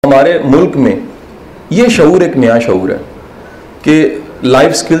हमारे मुल्क में ये शऊर एक नया शऊर है कि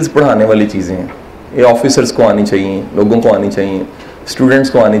लाइफ स्किल्स पढ़ाने वाली चीज़ें हैं। ये ऑफिसर्स को आनी चाहिए, लोगों को आनी चाहिए, स्टूडेंट्स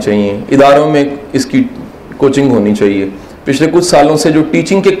को आनी चाहिए, इदारों में इसकी कोचिंग होनी चाहिए। पिछले कुछ सालों से जो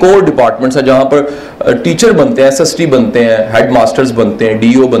टीचिंग के कोर डिपार्टमेंट्स हैं, जहाँ पर टीचर बनते हैं, एसएसटी बनते हैं, हेड मास्टर्स बनते हैं,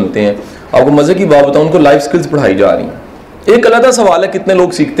 डीओ बनते हैं, आपको मज़े की बात बताऊँ, उनको लाइफ स्किल्स पढ़ाई जा रही हैं। एक अलग सवाल है कितने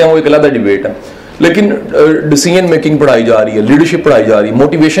लोग सीखते हैं, वो एक अलग डिबेट है, लेकिन डिसीजन मेकिंग पढ़ाई जा रही है, लीडरशिप पढ़ाई जा रही है,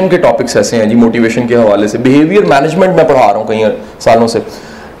 मोटिवेशन के टॉपिक्स ऐसे हैं जी, मोटिवेशन के हवाले से, बिहेवियर मैनेजमेंट मैं पढ़ा रहा हूँ कई सालों से।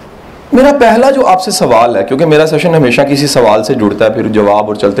 मेरा पहला जो आपसे सवाल है, क्योंकि मेरा सेशन हमेशा किसी सवाल से जुड़ता है, फिर जवाब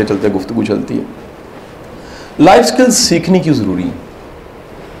और चलते चलते गुफ्तगू चलती है, लाइफ स्किल्स सीखनी क्यों ज़रूरी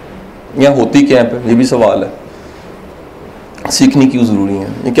है या होती क्या है, ये भी सवाल है। सीखनी क्यों ज़रूरी है,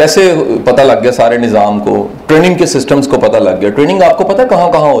 ये कैसे पता लग गया सारे निज़ाम को, ट्रेनिंग के सिस्टम्स को पता लग गया। ट्रेनिंग आपको पता है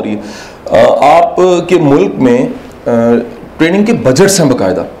कहाँ कहाँ हो रही है, आपके मुल्क में ट्रेनिंग के बजट्स हैं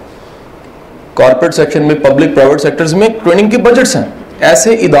बाकायदा, कॉर्पोरेट सेक्शन में, पब्लिक प्राइवेट सेक्टर्स में ट्रेनिंग के बजट्स हैं।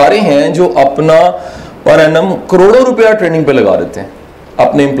 ऐसे इदारे हैं जो अपना पर एनम करोड़ों रुपया ट्रेनिंग पे लगा देते हैं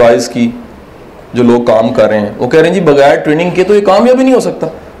अपने एम्प्लॉयज़ की। जो लोग काम कर रहे हैं वो कह रहे हैं जी बगैर ट्रेनिंग के तो ये कामयाब ही नहीं हो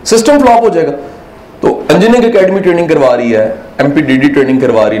सकता, सिस्टम फ्लॉप हो जाएगा। तो इंजीनियरिंग एकेडमी ट्रेनिंग करवा रही है, एमपीडीडी ट्रेनिंग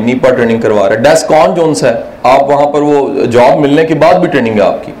करवा रही है, नीपा ट्रेनिंग करवा रहा है, डेस्कॉन जोन्स है, आप वहां पर वो जॉब मिलने के बाद भी ट्रेनिंग है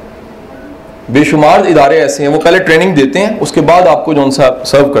आपकी। बेशुमार इदारे ऐसे हैं, वो पहले ट्रेनिंग देते हैं, उसके बाद आपको जो सा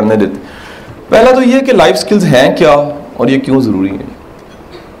सर्व करने देते हैं। पहला तो ये कि लाइफ स्किल्स हैं क्या और ये क्यों ज़रूरी है,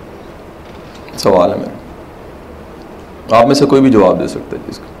 सवाल है मेरा। आप में से कोई भी जवाब दे सकता है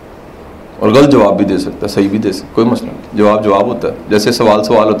इसका, और गलत जवाब भी दे सकता है, सही भी दे सकता है, कोई मसला नहीं। जवाब होता है, जैसे सवाल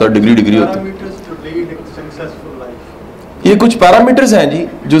होता है, डिग्री होती है। ये कुछ पैरामीटर्स हैं जी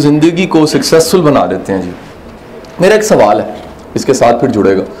जो ज़िंदगी को सक्सेसफुल बना देते हैं जी। मेरा एक सवाल है, इसके साथ फिर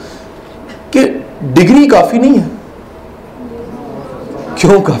जुड़ेगा, कि डिग्री काफ़ी नहीं है।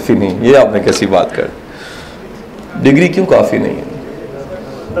 क्यों काफ़ी नहीं, ये आपने कैसी बात कर, डिग्री क्यों काफ़ी नहीं है?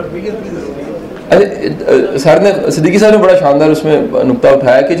 अरे सर ने, सिद्दीकी साहब ने बड़ा शानदार उसमें नुक्ता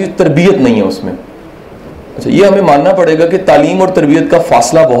उठाया कि जी तरबियत नहीं है उसमें। अच्छा, ये हमें मानना पड़ेगा कि तालीम और तरबियत का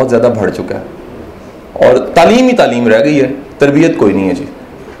फासला बहुत ज़्यादा बढ़ चुका है, और तालीम ही तालीम रह गई है, तरबियत कोई नहीं है जी।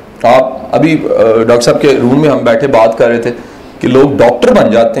 आप अभी डॉक्टर साहब के रूम में हम बैठे बात कर रहे थे कि लोग डॉक्टर बन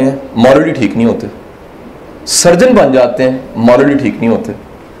जाते हैं, मॉरली ठीक नहीं होते, सर्जन बन जाते हैं, मॉरली ठीक नहीं होते,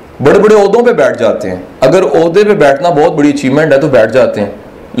 बड़े बड़े ओहदों पे बैठ जाते हैं। अगर ओहदे पे बैठना बहुत बड़ी अचीवमेंट है तो बैठ जाते हैं,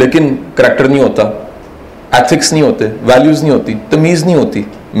 लेकिन करैक्टर नहीं होता, एथिक्स नहीं होते, वैल्यूज़ नहीं होती, तमीज़ नहीं होती,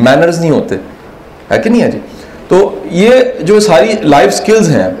 मैनर्स नहीं होते, है कि नहीं है जी। तो ये जो सारी लाइफ स्किल्स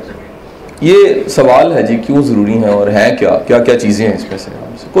हैं, ये सवाल है जी क्यों ज़रूरी हैं और हैं क्या क्या क्या चीज़ें हैं इसमें से।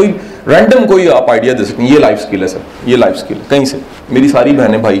 कोई रैंडम कोई आप आइडिया दे सकते हैं, ये लाइफ स्किल है सर, ये लाइफ स्किल है, कहीं से, मेरी सारी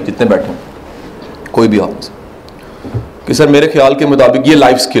बहनें भाई जितने बैठे हैं, कोई भी आप से कि सर मेरे ख्याल के मुताबिक ये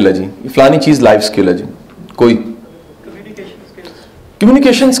लाइफ स्किल है जी, ये फलानी चीज़ लाइफ स्किल है जी। कोई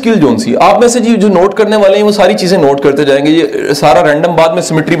कम्युनिकेशन स्किल जोन सी, आप में से जी जो नोट करने वाले हैं वो सारी चीज़ें नोट करते जाएंगे, ये सारा रैंडम बाद में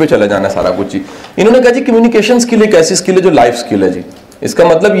सिमेट्री पे चला जाना सारा कुछ जी। इन्होंने कहा जी कम्युनिकेशन स्किल एक ऐसी स्किल है जो लाइफ स्किल है जी। इसका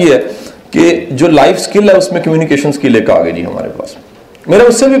मतलब ये है कि जो लाइफ स्किल है उसमें कम्युनिकेशन स्किल एक आ गई जी हमारे पास। मेरा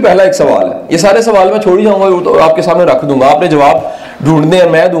उससे भी पहला एक सवाल है, ये सारे सवाल मैं छोड़ ही जाऊंगा तो आपके सामने रख दूंगा, आपने जवाब ढूंढने हैं,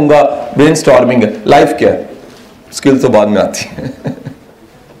 मैं दूंगा, ब्रेनस्टॉर्मिंग है। लाइफ क्या है, स्किल तो बाद में आती है।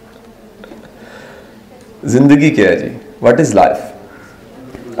 जिंदगी क्या है जी, व्हाट इज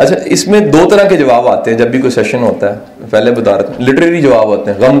लाइफ। अच्छा, इसमें दो तरह के जवाब आते हैं जब भी कोई सेशन होता है, पहले बता रहा था, लिटरेरी जवाब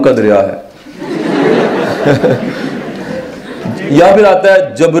होते हैं, गम का दरिया है, या फिर आता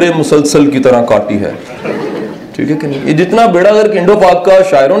है जबरे मुसलसल की तरह काटी है, ठीक है कि नहीं। ये जितना बेड़ा गर्क इंडो पाक का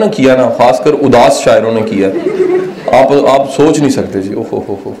शायरों ने किया ना, खासकर उदास शायरों ने किया, आप सोच नहीं सकते जी। ओहो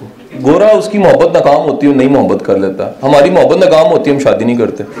हो, गोरा उसकी मोहब्बत नाकाम होती है, नहीं मोहब्बत कर लेता, हमारी मोहब्बत नाकाम होती है, हम शादी नहीं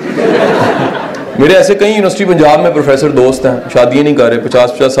करते। मेरे ऐसे कई यूनिवर्सिटी पंजाब में प्रोफेसर दोस्त हैं, शादी नहीं कर रहे,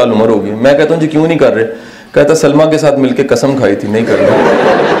 50-50 साल उम्र होगी। मैं कहता हूँ जी क्यों नहीं कर रहे, कहता सलमा के साथ मिलके कसम खाई थी नहीं कर रहे।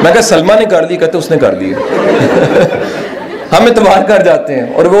 मैं कहता सलमा ने कर ली, कहते उसने कर ली। हम इतबार कर जाते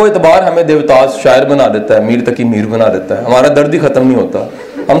हैं और वो इतबार हमें देवताज शायर बना देता है, मीर तकी मीर बना देता है, हमारा दर्द ही खत्म नहीं होता,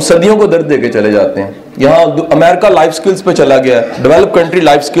 हम सदियों को दर्द देके चले जाते हैं। यहाँ अमेरिका लाइफ स्किल्स पे चला गया, डेवलप कंट्री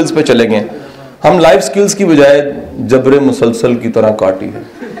लाइफ स्किल्स पे चले गए, हम लाइफ स्किल्स की बजाय जबरे मुसलसल की तरह काटी है,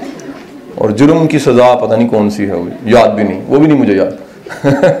 और जुर्म की सजा पता नहीं कौन सी है, वो याद भी नहीं, वो भी नहीं मुझे याद।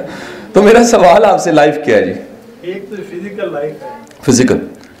 तो मेरा सवाल आपसे, लाइफ क्या है जी? एक तो फिजिकल लाइफ है, फिजिकल,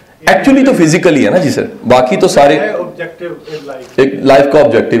 एक्चुअली तो फिजिकल ही है ना जी सर, बाकी तो सारे एक लाइफ का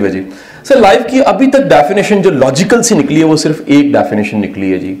ऑब्जेक्टिव है जी। सर लाइफ की अभी तक डेफिनेशन जो लॉजिकल सी निकली है वो सिर्फ एक डेफिनेशन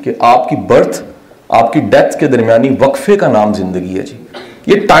निकली है जी, कि आपकी बर्थ आपकी डेथ के दरमियानी वक्फे का नाम जिंदगी है जी।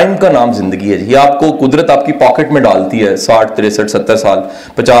 ये टाइम का नाम जिंदगी है जी। ये आपको कुदरत आपकी पॉकेट में डालती है 60 63 70 साल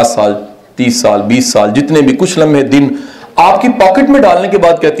 50 साल 30 साल 20 साल जितने भी कुछ लम्हे दिन आपकी पॉकेट में डालने के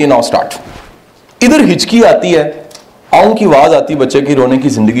बाद कहती है नाउ स्टार्ट। इधर हिचकी आती है, आऊं की आवाज आती है, बच्चे की रोने की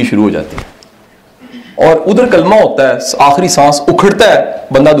जिंदगी शुरू हो जाती है। और उधर कलमा होता है, आखिरी सांस उखड़ता है,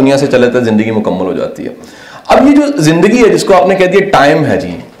 बंदा दुनिया से चले जाता है, जिंदगी मुकम्मल हो जाती है। अब ये जो जिंदगी है जिसको आपने कह दिया टाइम है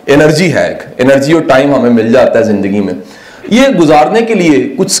जी, एनर्जी है, एक एनर्जी और टाइम हमें मिल जाता है जिंदगी में। ये गुजारने के लिए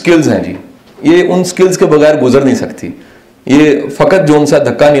कुछ स्किल्स हैं जी, ये उन स्किल्स के बगैर गुजर नहीं सकती। ये फकत जो उनसे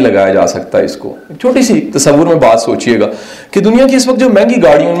धक्का नहीं लगाया जा सकता। इसको छोटी सी तस्वुर में बात सोचिएगा कि दुनिया की इस वक्त जो महंगी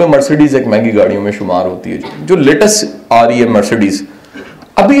गाड़ियों में मर्सिडीज एक महंगी गाड़ियों में शुमार होती है, जो लेटेस्ट आ रही है मर्सिडीज।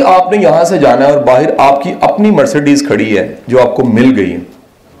 अभी आपने यहां से जाना है और बाहर आपकी अपनी मर्सिडीज खड़ी है जो आपको मिल गई है,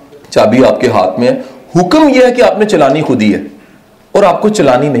 चाबी आपके हाथ में है। हुक्म यह है कि आपने चलानी खुद ही है और आपको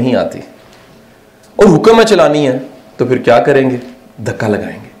चलानी नहीं आती और हुक्म है चलानी है, तो फिर क्या करेंगे? धक्का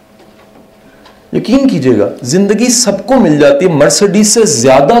लगाएंगे। यकीन कीजिएगा जिंदगी सबको मिल जाती है, मर्सिडीज से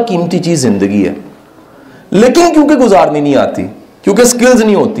ज्यादा कीमती चीज जिंदगी है, लेकिन क्योंकि गुजारनी नहीं आती, क्योंकि स्किल्स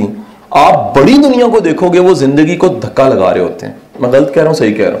नहीं होती। आप बड़ी दुनिया को देखोगे वो जिंदगी को धक्का लगा रहे होते हैं। मैं गलत कह रहा हूं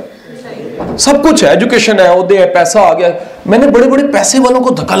सही कह रहा हूं? सब कुछ है, एजुकेशन है, ओहदे है, पैसा आ गया। मैंने बड़े बड़े पैसे वालों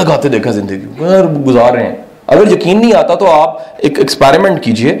को धक्का लगाते देखा जिंदगी गुजार रहे हैं। अगर यकीन नहीं आता तो आप एक एक्सपेरिमेंट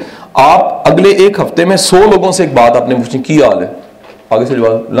कीजिए। आप अगले एक हफ्ते में 100 लोगों से एक बात आपने पूछनी, की हाल है? आगे से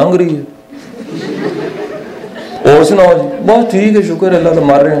जवाब लंघ रही है, और सुनाओ जी, बहुत ठीक है शुक्र अल्लाह का,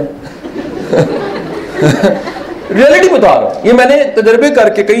 मार रहे हैं। रियलिटी बता रहा हूं, ये मैंने तजर्बे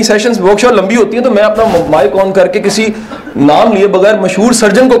करके, कई सेशंस वर्कशॉप लंबी होती है तो मैं अपना माइक ऑन करके किसी नाम लिए बगैर मशहूर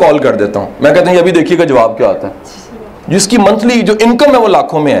सर्जन को कॉल कर देता हूं। मैं कहता हूं अभी देखिएगा जवाब क्या आता है, जिसकी मंथली जो इनकम है वो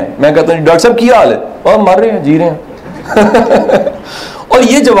लाखों में है। मैं कहता हूं डॉक्टर साहब की हाल है? और मर रहे हैं, जी रहे हैं। और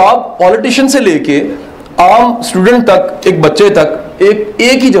ये जवाब पॉलिटिशियन से लेके आम स्टूडेंट तक, एक बच्चे तक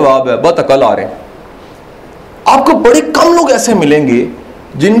एक ही जवाब है, बहुत अकल आ रहे हैं। आपको बड़े कम लोग ऐसे मिलेंगे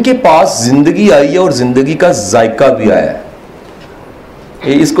जिनके पास जिंदगी आई है और जिंदगी का जायका भी आया है।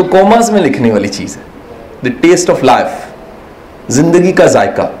 ये इसको कॉमर्स में लिखने वाली चीज है, द टेस्ट ऑफ लाइफ, जिंदगी का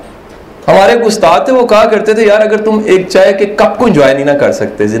जायका। हमारे एक उस्ताद थे, वो कहा करते थे यार अगर तुम एक चाय के कप को एंजॉय नहीं ना कर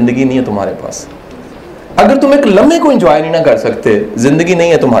सकते, जिंदगी नहीं है तुम्हारे पास। अगर तुम एक लम्हे को एंजॉय नहीं ना कर सकते, जिंदगी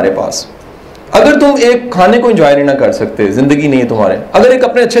नहीं है तुम्हारे पास। अगर तुम एक खाने को एंजॉय नहीं ना कर सकते, जिंदगी नहीं है तुम्हारे। अगर एक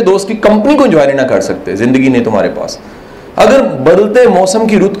अपने अच्छे दोस्त की कंपनी को एंजॉय नहीं ना कर सकते, जिंदगी नहीं तुम्हारे पास। अगर बदलते मौसम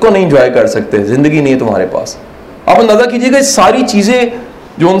की रुत को नहीं एंजॉय कर सकते, जिंदगी नहीं है तुम्हारे पास। आप अंदाजा कीजिएगा सारी चीजें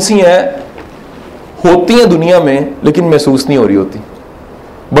जो उनसी हैं होती हैं दुनिया में, लेकिन महसूस नहीं हो रही होती।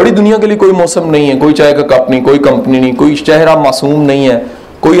 बड़ी दुनिया के लिए कोई मौसम नहीं है, कोई चाय का कप नहीं, कोई कंपनी नहीं, कोई चेहरा मासूम नहीं है,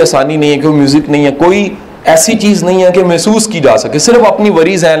 कोई आसानी नहीं है, कोई म्यूजिक नहीं है, कोई ऐसी चीज नहीं है कि महसूस की जा सके। सिर्फ अपनी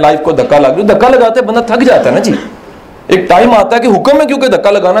वरीज हैं, लाइफ को धक्का लग, धक्का लगाते बंदा थक जाता है ना जी। एक टाइम आता है कि हुक्म है क्योंकि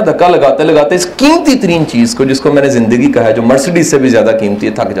धक्का लगाना, धक्का लगाते लगाते इस कीमती तरीन चीज को, जिसको मैंने जिंदगी कहा है, जो मर्सिडीज से भी ज्यादा कीमती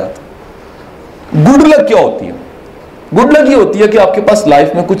है, थक जाता। गुड लक क्या होती है? गुड लक ये होती है कि आपके पास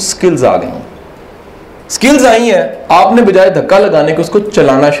लाइफ में कुछ स्किल्स आ गई, स्किल्स आई हैं, आपने बजाय धक्का लगाने के उसको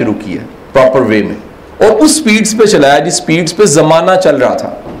चलाना शुरू किया प्रॉपर वे में, और उस स्पीड्स पे चलाया जिस स्पीड्स पे जमाना चल रहा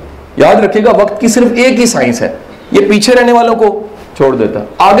था। याद रखिएगा वक्त की सिर्फ एक ही साइंस है, ये पीछे रहने वालों को छोड़ देता,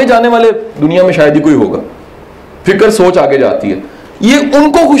 आगे जाने वाले दुनिया में शायद ही कोई होगा। फिक्र सोच आगे जाती है। ये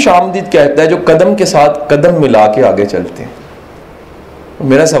उनको खुशामदीद कहता है जो कदम के साथ कदम मिला के आगे चलते हैं।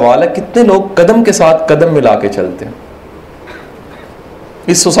 मेरा सवाल है कितने लोग कदम के साथ कदम मिला के चलते हैं?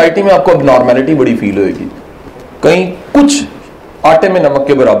 इस सोसाइटी में आपको अब नॉर्मेलिटी बड़ी फील होगी। कहीं कुछ आटे में नमक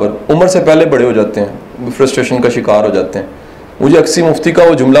के बराबर उम्र से पहले बड़े हो जाते हैं, फ्रस्ट्रेशन का शिकार हो जाते हैं। मुझे अक्सी मुफ्ती का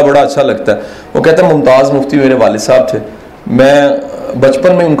वो जुमला बड़ा अच्छा लगता है। वो कहता है मुमताज़ मुफ्ती मेरे वालिद साहब थे, मैं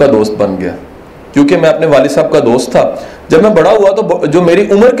बचपन में उनका दोस्त बन गया क्योंकि मैं अपने वालिद साहब का दोस्त था। जब मैं बड़ा हुआ तो जो मेरी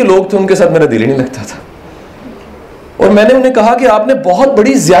उम्र के लोग थे उनके साथ मेरा दिल ही नहीं लगता था, और मैंने उन्हें कहा कि आपने बहुत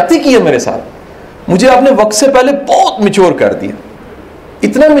बड़ी ज्यादती की है मेरे साथ, मुझे आपने वक्त से पहले बहुत मैच्योर कर दिया।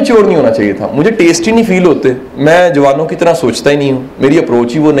 इतना मैच्योर नहीं होना चाहिए था, मुझे टेस्ट ही नहीं फील होते, मैं जवानों की तरह सोचता ही नहीं हूँ, मेरी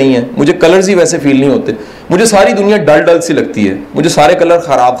अप्रोच ही वो नहीं है, मुझे कलर्स ही वैसे फील नहीं होते, मुझे सारी दुनिया डल डल सी लगती है, मुझे सारे कलर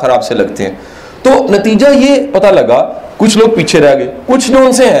खराब खराब से लगते हैं। तो नतीजा ये पता लगा कुछ लोग पीछे रह गए, कुछ जो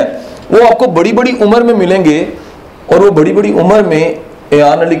उनसे हैं वो आपको बड़ी बड़ी उम्र में मिलेंगे और वो बड़ी बड़ी उम्र में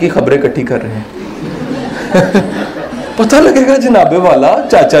एयान अली की खबरें इकट्ठी कर रहे हैं। पता लगेगा जनाबे वाला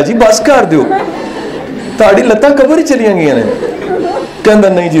चाचा जी बस कर दो, ताड़ी लत्ता कबर ही चलिया गई ने। कहता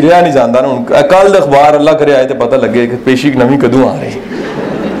नहीं जी रहा नहीं जानता ना, कल अखबार अल्लाह करे आए तो पता लगे कि पेशी नवी कदों आ रही।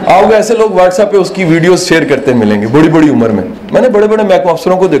 आपको ऐसे लोग व्हाट्सएप पे उसकी वीडियोस शेयर करते मिलेंगे बड़ी बड़ी उम्र में। मैंने बड़े बड़े महकमा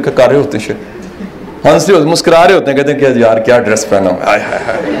अफसरों को देखा कर रहे होते शेयर, हंस रहे होते, मुस्कुरा रहे होते हैं, कहते हैं कि यार क्या ड्रेस पहना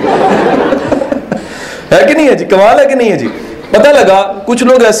है कि नहीं है जी, कमाल है कि नहीं है जी। पता लगा कुछ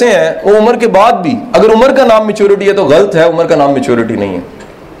लोग ऐसे हैं, वो उम्र के बाद भी, अगर उम्र का नाम मैच्योरिटी है तो गलत है, उम्र का नाम मैच्योरिटी नहीं है।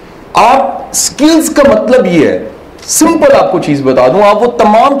 आप स्किल्स का मतलब ये है, सिंपल आपको चीज बता दूं, आप वो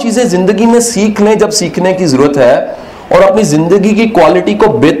तमाम चीजें जिंदगी में सीख लें जब सीखने की जरूरत है, और अपनी जिंदगी की क्वालिटी को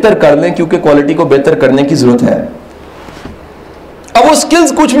बेहतर कर लें क्योंकि क्वालिटी को बेहतर करने की जरूरत है। अब वो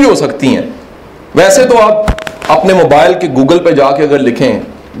स्किल्स कुछ भी हो सकती हैं। वैसे तो आप अपने मोबाइल के गूगल पे जाके अगर लिखें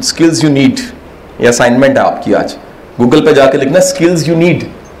स्किल्स यू नीड, ये असाइनमेंट है आपकी आज, गूगल पे जाके लिखना स्किल्स यू नीड,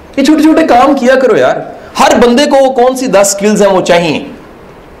 ये छोटे छोटे काम किया करो यार। हर बंदे को वो कौन सी 10 स्किल्स हैं वो चाहिए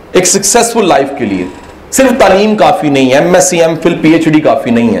एक सक्सेसफुल लाइफ के लिए। सिर्फ तालीम काफी नहीं है, एमएससी एमफिल पीएचडी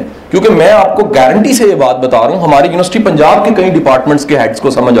काफी नहीं है, क्योंकि मैं आपको गारंटी से ये बात बता रहा हूं, हमारी यूनिवर्सिटी पंजाब के कई डिपार्टमेंट्स के हेड्स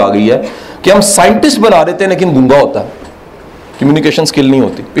को समझ आ गई है कि हम साइंटिस्ट बना देते हैं लेकिन गूंगा होता है, कम्युनिकेशन स्किल नहीं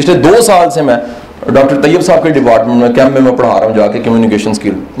होती। पिछले 2 साल से मैं डॉक्टर तैयब साहब के डिपार्टमेंट में कैंप में मैं पढ़ा रहा हूं जाके कम्युनिकेशन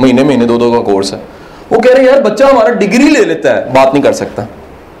स्किल, महीने 2 का कोर्स है। वो कह रहे हैं यार बच्चा हमारा डिग्री ले लेता है, बात नहीं कर सकता,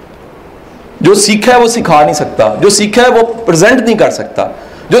 जो सीखा है वो सिखा नहीं सकता, जो सीखा है वो प्रेजेंट नहीं कर सकता,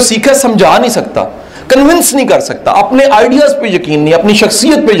 जो सीखा है समझा नहीं सकता, कन्विंस नहीं कर सकता, अपने आइडियाज पे यकीन नहीं, अपनी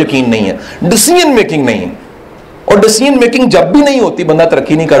शख्सियत पे यकीन नहीं है, डिसीजन मेकिंग नहीं है। और डिसीजन मेकिंग जब भी नहीं होती बंदा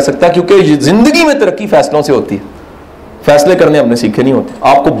तरक्की नहीं कर सकता, क्योंकि जिंदगी में तरक्की फैसलों से होती है, फैसले करने अपने सीखे नहीं होते।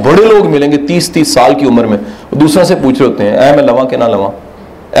 आपको बड़े लोग मिलेंगे 30 साल की उम्र में, वो दूसरों से पूछ रहे होते हैं ऐ मैं लवा के ना लवा,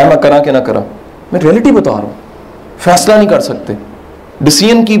 ऐ मैं करा के ना करा। मैं रियलिटी बता रहा हूं, फैसला नहीं कर सकते,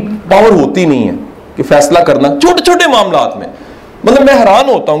 डिसीजन की पावर होती नहीं है कि फैसला करना छोटे छोटे मामलात में। मतलब मैं हैरान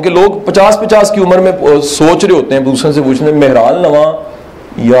होता हूं कि लोग 50 की उम्र में सोच रहे होते हैं, दूसरे से पूछने मेहरान लवा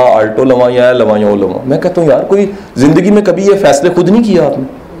या आल्टो लवा या लवा या वो लवा। मैं कहता हूं यार कोई जिंदगी में कभी ये फैसले खुद नहीं किया आपने,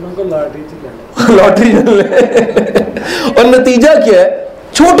 लॉटरी और नतीजा क्या है,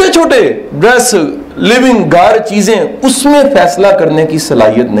 छोटे छोटे ड्रेस लिविंग घर चीजें, उसमें फैसला करने की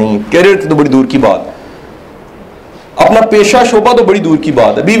सलाहियत नहीं। कैरियर तो बड़ी दूर की बात, अपना पेशा शोभा तो बड़ी दूर की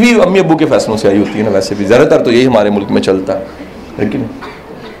बात है, बीवी अम्मी अब्बू के फैसलों से आई होती है ना, वैसे भी ज्यादातर तो यही हमारे मुल्क में चलता है, लेकिन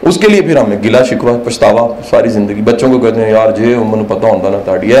उसके लिए फिर हमें गिला शिकवा पछतावा सारी जिंदगी। बच्चों को कहते हैं यार जे मैंने पता होता ना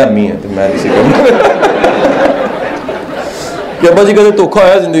ताड़ी है अम्मी है तो मैं किसी को अब्बा जी कहते धोखा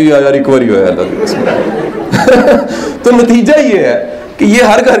होया जिंदगी यार एक बार होया। तो नतीजा ये है कि ये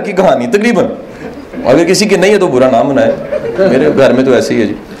हर घर की कहानी तकरीबन, अगर किसी की नहीं है तो बुरा ना मनाए, मेरे घर में तो ऐसे ही है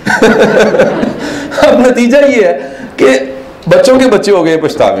जी। अब नतीजा ये है कि बच्चों के बच्चे हो गए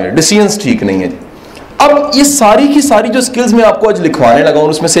पछतावे, डिसीजंस ठीक नहीं है जी। अब ये सारी की सारी जो स्किल्स मैं आपको आज लिखवाने लगा हूं,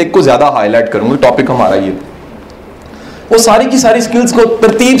 उसमें से एक को ज्यादा हाईलाइट करूंगा, टॉपिक हमारा ये, वो सारी की सारी स्किल्स को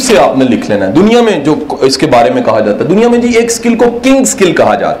तरतीब से आपने लिख लेना है। दुनिया में जो इसके बारे में कहा जाता है, दुनिया में जी एक स्किल को किंग स्किल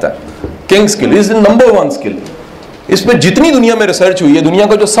कहा जाता है। King skill is the number 1 skill. इस पर जितनी दुनिया में रिसर्च हुई है, दुनिया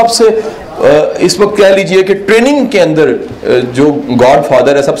का जो सबसे इस वक्त कह लीजिए कि ट्रेनिंग के अंदर जो गॉड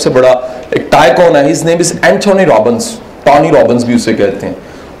फादर है, सबसे बड़ा एक टाइकॉन है, his name is Anthony Robbins, Tony Robbins भी उसे कहते हैं।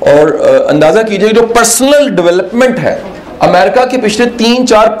 और अंदाजा कीजिए जो पर्सनल डेवलपमेंट है, अमेरिका के पिछले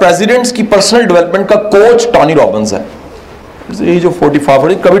 3-4 प्रेसिडेंट्स की पर्सनल डेवलपमेंट का कोच टॉनी रॉबिन्स है। ये जो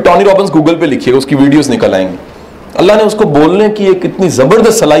 45, कभी टॉनी रॉबिन्स गूगल पे लिखिएगा, उसकी वीडियोस निकल आएंगी। अल्लाह ने उसको बोलने की एक इतनी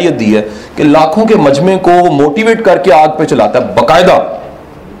जबरदस्त सलाहियत दी है कि लाखों के मजमे को मोटिवेट करके आग पे चलाता है, बकायदा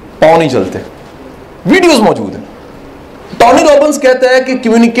पांव नहीं चलते, वीडियोस मौजूद है। टॉनी रॉबिन्स कहता है कि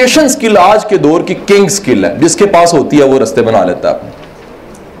कम्युनिकेशन स्किल आज के दौर की किंग स्किल है, जिसके पास होती है वो रास्ते बना लेता है अपने।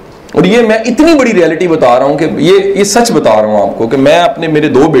 और ये मैं इतनी बड़ी रियलिटी बता रहा हूं कि ये सच बता रहा हूं आपको कि मैं अपने, मेरे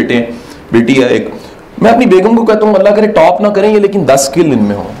 2 बेटी है एक, मैं अपनी बेगम को कहता हूं अल्लाह करे टॉप ना करें ये, लेकिन 10 स्किल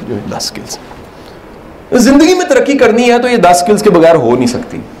इनमें हो, जो 10 स्किल्स जिंदगी में तरक्की करनी है तो ये 10 स्किल्स के बगैर हो नहीं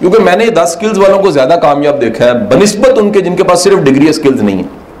सकती। क्योंकि मैंने 10 स्किल्स वालों को ज्यादा कामयाब देखा है बनिस्बत उनके जिनके पास सिर्फ डिग्री या स्किल्स नहीं है।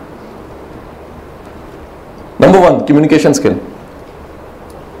 Number 1 communication skill.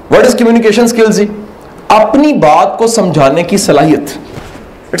 What is communication skills? अपनी बात को समझाने की सलाहियत।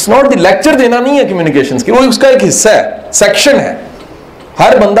 इट्स नॉट द लेक्चर देना नहीं है कम्युनिकेशन स्किल, वो उसका एक हिस्सा है, सेक्शन है।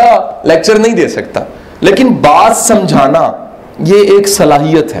 हर बंदा लेक्चर नहीं दे सकता, लेकिन बात समझाना ये एक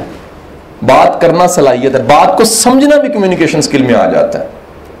सलाहियत है, बात करना सलाहियत है, बात को समझना भी कम्युनिकेशन स्किल में आ जाता है।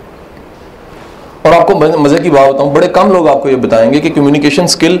 और आपको मजे की बात बताऊं, बड़े कम लोग आपको ये बताएंगे कि कम्युनिकेशन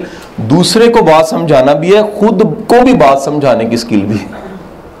स्किल दूसरे को बात समझाना भी है, खुद को भी बात समझाने की स्किल भी है।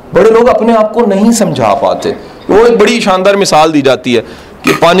 बड़े लोग अपने आप को नहीं समझा पाते। वो एक बड़ी शानदार मिसाल दी जाती है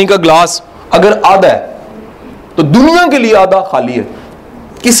कि पानी का ग्लास अगर आधा है तो दुनिया के लिए आधा खाली है,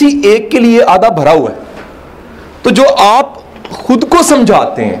 किसी एक के लिए आधा भरा हुआ है। तो जो आप खुद को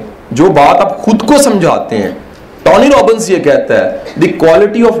समझाते हैं, जो बात आप खुद को समझाते हैं, टॉनी रॉबिन्स ये कहता है the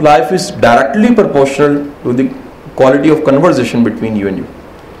quality of life is directly proportional to the quality of conversation between you and you.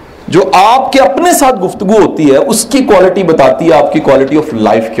 जो आपके अपने साथ गुफ्तगू होती है उसकी क्वालिटी बताती है आपकी क्वालिटी ऑफ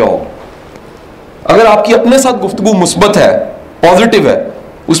लाइफ क्या हो। अगर आपकी अपने साथ गुफ्तगू मुस्बत है पॉजिटिव है,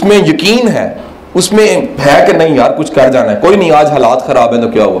 उसमें यकीन है, उसमें है कि नहीं यार कुछ कर जाना है, कोई नहीं आज हालात खराब है तो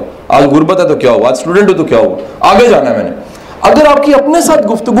क्या हुआ, आज गुर्बत है तो क्या हुआ, आज स्टूडेंट हो तो क्या हुआ, आगे जाना है मैंने। अगर आपकी अपने साथ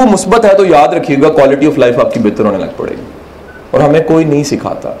गुफ्तगू मुस्बत है तो याद रखिएगा क्वालिटी ऑफ लाइफ आपकी बेहतर होने लग पड़ेगी। और हमें कोई नहीं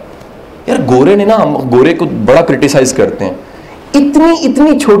सिखाता यार। गोरे ने ना, हम गोरे को बड़ा क्रिटिसाइज करते हैं, इतनी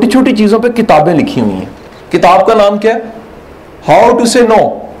इतनी छोटी छोटी चीजों पे किताबें लिखी हुई हैं। किताब का नाम क्या है? How to say no.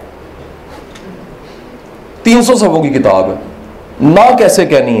 300 सफ़ों की किताब है, ना कैसे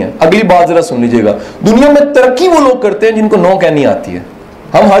कहनी है। अगली बात जरा सुन लीजिएगा, दुनिया में तरक्की वो लोग करते हैं जिनको नो कहनी आती है।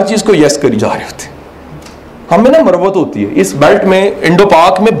 हम हर चीज को यस करी जा रहे होते हैं। हमें ना मरवत होती है इस बेल्ट में, इंडो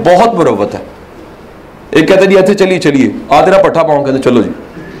पाक में बहुत मरवत है। एक कहते जी अच्छे चलिए चलिए, आ तेरा पट्ठा पाऊं, कहते चलो जी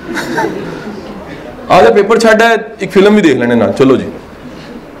आज पेपर छाड़ा है, एक फिल्म भी देख लेने ना, चलो जी।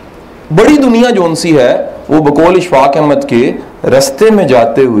 बड़ी दुनिया जोन सी है वो बकौल इशफाक अहमद के रास्ते में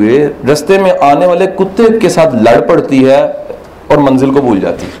जाते हुए रास्ते में आने वाले कुत्ते के साथ लड़ पड़ती है और मंजिल को भूल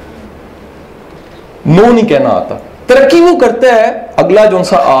जाती है। नो नहीं कहना आता। तरक्की वो करता है। अगला जोन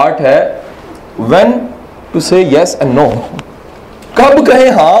सा आर्ट है when to say yes and no. कब कहे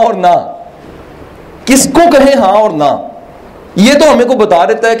हां और ना, किसको कहे हां और ना। ये तो हमें को बता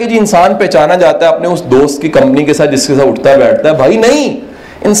देता है कि जी इंसान पहचाना जाता है अपने उस दोस्त की कंपनी के साथ जिसके साथ उठता बैठता है। भाई नहीं,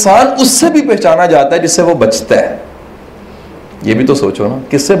 इंसान उससे भी पहचाना जाता है जिससे वो बचता है। ये भी तो सोचो ना,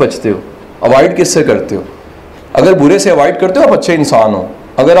 किससे बचते हो, अवॉइड किससे करते हो। अगर बुरे से अवॉइड करते हो आप अच्छे इंसान हो।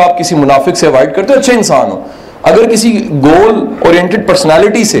 अगर आप किसी मुनाफिक से अवॉइड करते हो अच्छे इंसान हो। अगर किसी गोल ओरिएंटेड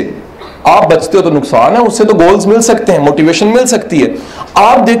पर्सनालिटी से आप बचते हो तो नुकसान है। उससे तो गोल्स मिल सकते हैं, मोटिवेशन मिल सकती है।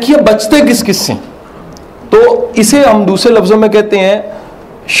 आप देखिए बचते किस किस से। तो इसे हम दूसरे लफ्जों में कहते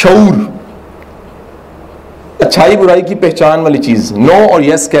हैं शऊर, अच्छाई बुराई की पहचान वाली चीज, नो और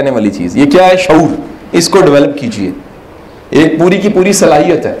यस कहने वाली चीज। ये क्या है? शऊर। इसको डेवलप कीजिए। एक पूरी की पूरी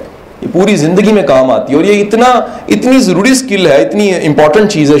सलाहियत है, ये पूरी जिंदगी में काम आती है। और ये इतनी जरूरी स्किल है, इतनी इंपॉर्टेंट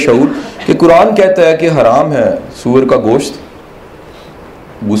चीज है शऊर, कि कुरान कहता है कि हराम है सूअर का गोश्त,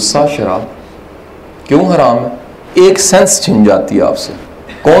 गुस्सा, शराब। क्यों हराम है? एक सेंस छिन जाती है आपसे।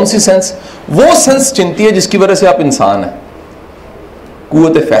 कौन सी सेंस? वो सेंस छिनती है जिसकी वजह से आप इंसान हैं।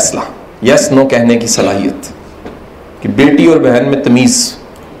 कुव्वत फैसला, यस नो कहने की सलाहियत, कि बेटी और बहन में तमीज,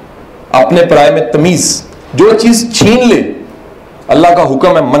 अपने पराये में तमीज। जो चीज छीन ले, अल्लाह का हुक्म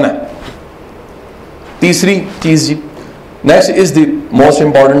है, मना है। तीसरी चीज जी, next is the most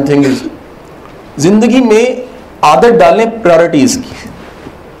important thing is, जिंदगी में आदत डालें प्रायोरिटीज की,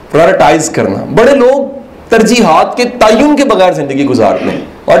 प्रायोरिटाइज करना। बड़े लोग तरजीहात के तयन के बगैर जिंदगी गुजारते हैं।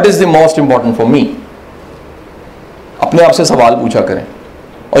 What is the most important for me? अपने आप से सवाल पूछा करें।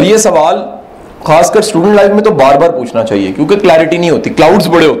 और ये सवाल खासकर स्टूडेंट लाइफ में तो बार बार पूछना चाहिए, क्योंकि क्लैरिटी नहीं होती, क्लाउड्स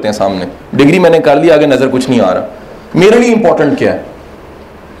बड़े होते हैं सामने। डिग्री मैंने कर ली, आगे नजर कुछ नहीं आ रहा। मेरे लिए इंपॉर्टेंट क्या है?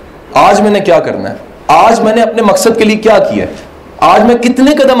 आज मैंने क्या करना है? आज मैंने अपने मकसद के लिए क्या किया है? आज मैं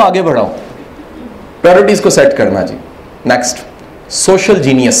कितने कदम आगे बढ़ा हूं? प्रायोरिटीज को सेट करना जी। नेक्स्ट, सोशल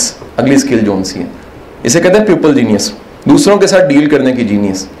जीनियस, अगली स्किल जोन सी है। इसे कहते हैं पीपल जीनियस, दूसरों के साथ डील करने की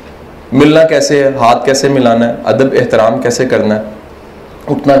जीनियस। मिलना कैसे है, हाथ कैसे मिलाना है, अदब एहतराम कैसे करना है,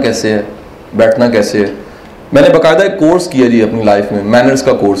 उठना कैसे है, बैठना कैसे है। मैंने बाकायदा एक कोर्स किया जी अपनी लाइफ में, मैनर्स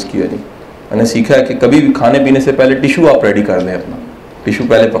का कोर्स किया जी। मैंने सीखा है कि कभी भी खाने पीने से पहले टिशू आप रेडी कर लें, अपना टिशू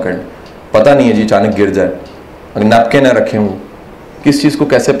पहले पकड़ लें। पता नहीं है जी अचानक गिर जाए, अगर नैपकिन ना रखें, वो किस चीज़ को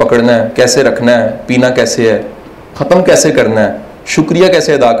कैसे पकड़ना है, कैसे रखना है, पीना कैसे है, ख़त्म कैसे करना है, शुक्रिया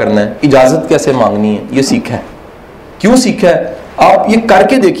कैसे अदा करना है, इजाज़त कैसे मांगनी है, ये सीखा है। क्यों सीखा है? आप ये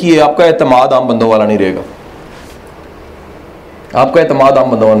करके देखिए, आपका एतमाद आम बंदों वाला नहीं रहेगा। आपका एतमाद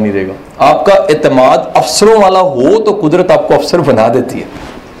आम बंदों वाला नहीं रहेगा। आपका एतमाद अफसरों वाला हो तो कुदरत आपको अफसर बना देती है।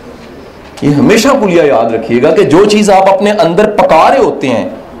 ये हमेशा पुलिया याद रखिएगा कि जो चीज़ आप अपने अंदर पका रहे होते हैं,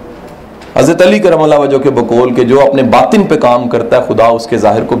 हज़रत अली करमल्लाह वजह के बकौल के, जो अपने बातिन पे काम करता है खुदा उसके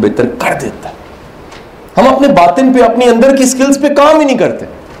जाहिर को बेहतर कर देता है। हम अपने बातिन पे, अपनी अंदर की स्किल्स पे काम ही नहीं करते।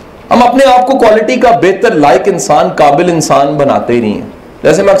 हम अपने आप को क्वालिटी का बेहतर, लायक इंसान, काबिल इंसान बनाते ही नहीं है।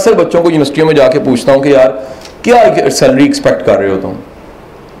 जैसे मैं अक्सर बच्चों को यूनिवर्सिटियों में जाके पूछता हूँ कि यार क्या सैलरी एक्सपेक्ट कर रहे हो तुम?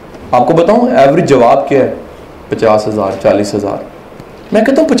 आपको बताऊँ एवरेज जवाब क्या है? 50,000, 40,000। मैं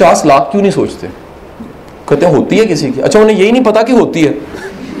कहता हूँ 50 लाख क्यों नहीं सोचते? कहते हैं होती है किसी की। अच्छा, उन्हें यही नहीं पता कि होती है।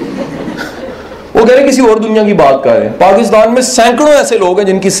 वो कह रहे किसी और दुनिया की बात कर रहे हैं। पाकिस्तान में सैकड़ों ऐसे लोग हैं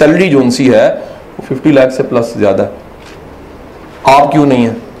जिनकी सैलरी जो सी है वो 50 लाख से प्लस ज्यादा है। आप क्यों नहीं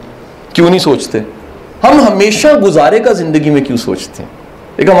है? क्यों नहीं सोचते? हम हमेशा गुजारे का जिंदगी में क्यों सोचते हैं?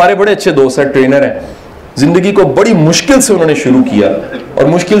 एक हमारे बड़े अच्छे दोस्त है, ट्रेनर है, जिंदगी को बड़ी मुश्किल से उन्होंने शुरू किया और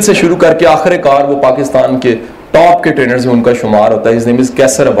मुश्किल से शुरू करके आखिरकार वो पाकिस्तान के टॉप के ट्रेनर्स में उनका शुमार होता है। His name is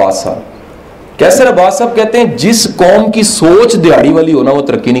Qaiser Abbas साहब। कैसर अब्बास साहब कहते हैं जिस कौम की सोच दिहाड़ी वाली हो ना, वो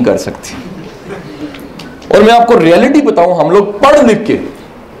तरक्की नहीं कर सकती। और मैं आपको रियलिटी बताऊं, हम लोग पढ़ लिख के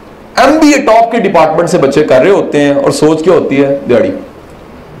MBA टॉप के डिपार्टमेंट से बच्चे कर रहे होते हैं और सोच क्या होती है दिहाड़ी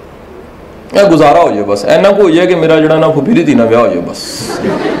या गुजारा हो जाए बस, ऐना को हो जाए कि मेरा जड़ा ना फुफीरी थी ना ब्याह हो जाए बस।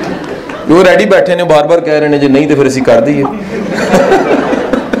 जो रेडी बैठे ने बार बार कह रहे हैं जो नहीं तो फिर असी कर दीए।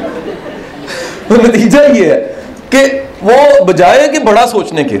 तो नतीजा ये है कि वो बजाय कि बड़ा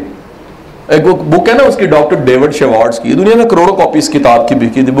सोचने के, एक बुक है ना उसकी डॉक्टर डेविड शेवार्ड्स की, दुनिया में करोड़ों कॉपी इस किताब की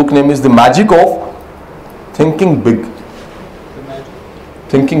बिकी। The book name is the magic of thinking big.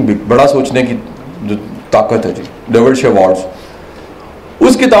 Thinking big, बड़ा सोचने की जो ताकत है जी, डेविड शेवार्ड्स।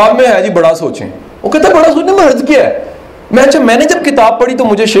 उस किताब में है जी बड़ा सोचें। वो कहता है बड़ा सोचने में हर्ज क्या है। मैंने जब किताब पढ़ी तो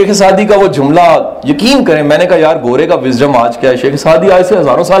मुझे शेख सादी का वो जुमला, यकीन करें, मैंने कहा यार गोरे का विजडम आज क्या है। शेख सादी आज से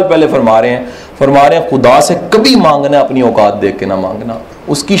हजारों साल पहले फरमा रहे हैं खुदा से कभी मांगना अपनी औकात देख के ना मांगना,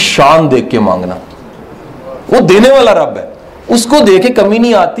 उसकी शान देख के मांगना। वो देने वाला रब है, उसको देख के कमी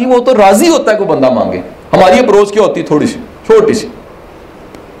नहीं आती, वो तो राजी होता है कोई बंदा मांगे। हमारी अप्रोच क्या होती है, थोड़ी सी छोटी सी,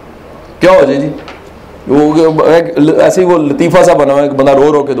 क्या हो जाए जी, वो ऐसे ही वो लतीफा सा बना हुआ है, बंदा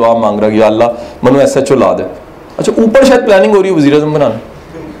रो रो के दुआ मांग रहा है कि अल्लाह मनु SHO ला दे। अच्छा, ऊपर शायद प्लानिंग हो रही है वज़ीर आज़म बनाना।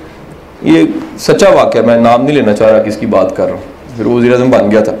 ये सच्चा वाकया, मैं नाम नहीं लेना चाह रहा किसकी बात कर रहा हूँ। फिर वज़ीर आज़म बन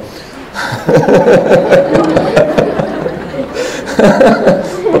गया था।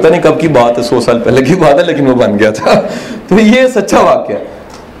 पता नहीं कब की बात है, 100 साल पहले की बात है, लेकिन वो बन गया था। तो ये सच्चा वाकया।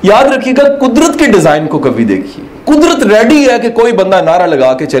 याद रखिएगा, कुदरत के डिजाइन को कभी देखिए। कुदरत रेडी है कि कोई बंदा नारा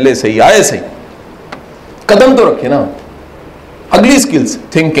लगा के चले सही, आए सही, कदम तो रखे ना। अगली स्किल्स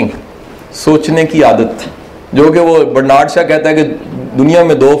थिंकिंग, सोचने की आदत, जो कि वो बर्नार्ड शॉ कहता है कि दुनिया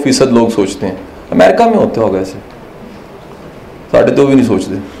में 2% लोग सोचते हैं। अमेरिका में होते होगा ऐसे, साढ़े तो भी नहीं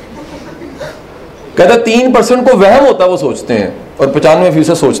सोचते। कहता 3% को वहम होता है वो सोचते हैं, और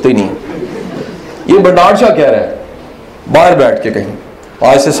 95% सोचते ही नहीं। ये बर्नार्ड शॉ कह रहा है बाहर बैठ के कहीं,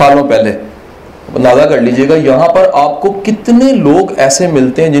 आज से सालों पहले। अंदाजा कर लीजिएगा यहां पर आपको कितने लोग ऐसे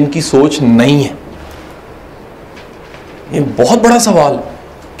मिलते हैं जिनकी सोच नहीं है। ये बहुत बड़ा सवाल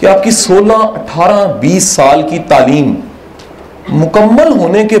कि आपकी 16, 18, 20 साल की तालीम मुकम्मल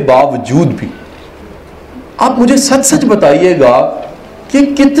होने के बावजूद भी आप मुझे सच सच बताइएगा कि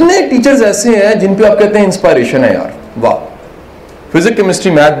कितने टीचर्स ऐसे हैं जिन पे आप कहते हैं इंस्पायरेशन है यार, वाह, physics,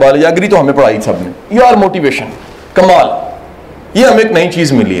 chemistry, math, biology, agree तो हमें पढ़ाई सबने, यार मोटिवेशन, कमाल, ये हमें एक नई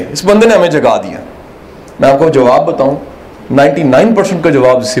चीज मिली है, इस बंदे ने हमें जगा दिया। मैं आपको जवाब बताऊं, 99% का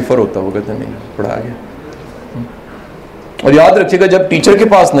जवाब 0 होता है। वो कहते नहीं पढ़ा गया। और याद रखिएगा, जब टीचर के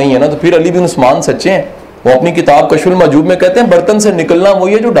पास नहीं है ना, तो फिर अली बिन उस्मान सच्चे हैं। वो अपनी किताब कश्फुल मजूब में कहते हैं बर्तन से निकलना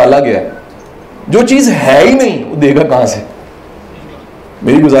वही है जो डाला गया है, जो चीज है ही नहीं वो देगा कहां से।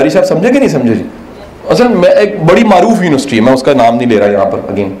 मेरी गुजारिश आप समझे कि नहीं समझे जी। असल में एक बड़ी मारूफ यूनिवर्सिटी है, मैं उसका नाम नहीं ले रहा यहाँ पर,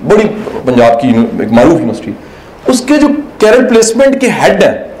 अगेन बड़ी पंजाब की एक मारूफ यूनिवर्सिटी, उसके जो कैरियर प्लेसमेंट के हेड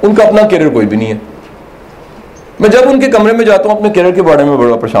हैं उनका अपना कैरियर कोई भी नहीं है। मैं जब उनके कमरे में जाता हूँ अपने कैरियर के बारे में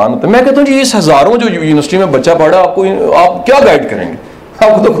बड़ा परेशान होता है। मैं कहता हूँ जी इस हजारों जो यूनिवर्सिटी में बच्चा पढ़ा, आपको आप क्या गाइड करेंगे,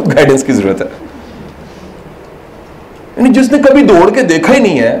 आपको तो गाइडेंस की जरूरत है। यानी जिसने कभी दौड़ के देखा ही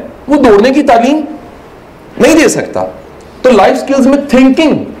नहीं है वो दौड़ने की तालीम नहीं दे सकता। तो लाइफ स्किल्स में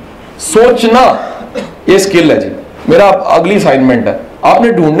थिंकिंग, सोचना, ये स्किल है जी। मेरा अगली असाइनमेंट है,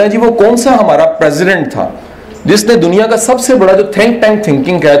 आपने ढूंढना है जी वो कौन सा हमारा प्रेसिडेंट था जिसने दुनिया का सबसे बड़ा जो थिंक टैंक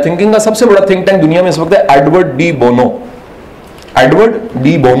थिंकिंग है, थिंकिंग का सबसे बड़ा थिंक टैंक दुनिया में इस वक्त है Edward de Bono. Edward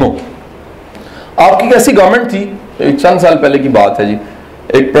de Bono. आपकी कैसी गवर्नमेंट थी, चंद साल पहले की बात है जी,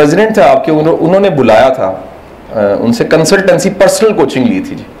 एक प्रेसिडेंट था आपके, उन्होंने बुलाया था, उनसे कंसल्टेंसी पर्सनल कोचिंग ली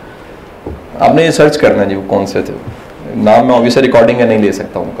थी जी। आपने ये सर्च करना है जी वो कौन से थे, नाम मैं ऑब्वियसली रिकॉर्डिंग है नहीं ले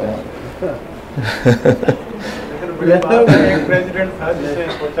सकता उनका यहाँ।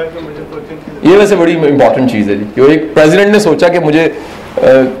 ये वैसे बड़ी इंपॉर्टेंट चीज है जी कि एक प्रेसिडेंट ने सोचा कि मुझे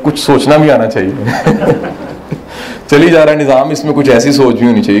कुछ सोचना भी आना चाहिए। चली जा रहा है निजाम, इसमें कुछ ऐसी सोच भी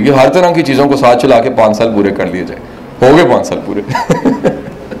होनी चाहिए कि हर तरह की चीजों को साथ चला के 5 साल पूरे कर लिए जाए। हो गए 5 साल पूरे।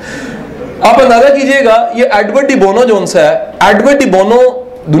 आप अंदाजा कीजिएगा, ये एडवर्ड डी बोनो जो उनसे है, एडवर्ड डी बोनो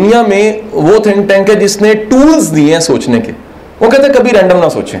दुनिया में वो थिंक टैंक है जिसने टूल्स दिए हैं सोचने के। वो कहते हैं कभी रैंडम ना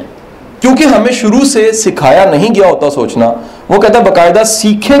सोचें, क्योंकि हमें शुरू से सिखाया नहीं गया होता सोचना। वो कहता है बाकायदा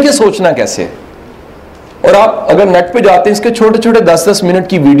सीखें कि सोचना कैसे है। और आप अगर नेट पे जाते हैं, इसके छोटे छोटे 10-10 मिनट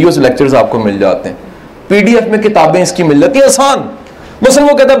की वीडियोस लेक्चर्स आपको मिल जाते हैं, PDF में किताबें इसकी मिल जाती हैं आसान। मसलन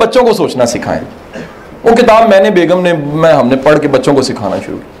वो कहता है बच्चों को सोचना सिखाएं। वो किताब मैंने, बेगम ने, हमने पढ़ के बच्चों को सिखाना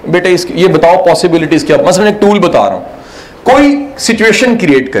शुरू किया। बेटे इसकी ये बताओ पॉसिबिलिटीज क्या। मसलन एक टूल बता रहा हूं, कोई सिचुएशन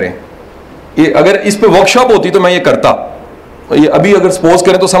क्रिएट करें। ये अगर इस पे वर्कशॉप होती तो मैं ये करता, ये अभी अगर सपोज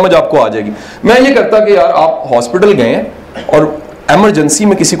करें तो समझ आपको आ जाएगी। मैं ये करता कि यार आप हॉस्पिटल गए हैं और इमरजेंसी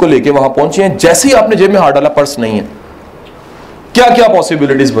में किसी को लेके वहां पहुंचे हैं, जैसे ही आपने जेब में हाथ डाला पर्स नहीं है, क्या क्या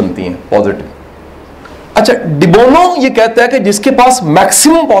पॉसिबिलिटीज बनती हैं पॉजिटिव। अच्छा, डिबोनो ये कहता है कि जिसके पास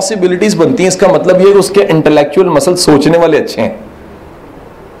मैक्सिमम पॉसिबिलिटीज बनती हैं, इसका मतलब ये कि उसके इंटेलेक्चुअल मसल सोचने वाले अच्छे हैं।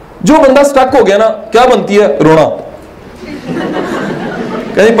 जो बंदा स्टक हो गया ना, क्या बनती है? रोना।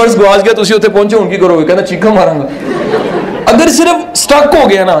 कहते पर्स गवाच गया, तुसी उत्थे पहुंचे उनकी करोगे, कहना चीखा मारांगा। अगर सिर्फ स्टक हो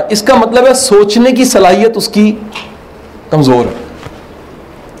गया ना, इसका मतलब है सोचने की सलाहियत उसकी कमजोर है।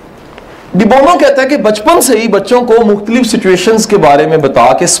 डिबोनो कहता है कि बचपन से ही बच्चों को मुख्तलिफ सिचुएशंस के बारे में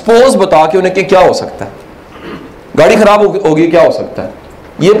बता के, सपोज बता के उन्हें कि क्या हो सकता है, गाड़ी खराब होगी क्या हो सकता है,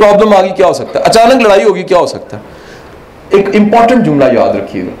 ये प्रॉब्लम आ गई क्या हो सकता है, अचानक लड़ाई होगी क्या हो सकता है। एक इंपॉर्टेंट जुमला याद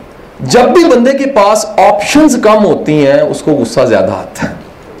रखिएगा, जब भी बंदे के पास ऑप्शंस कम होती हैं उसको गुस्सा ज्यादा आता है।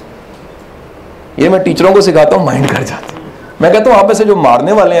 ये मैं टीचरों को सिखाता हूं, माइंड कर जाते। मैं कहता हूं आप ऐसे जो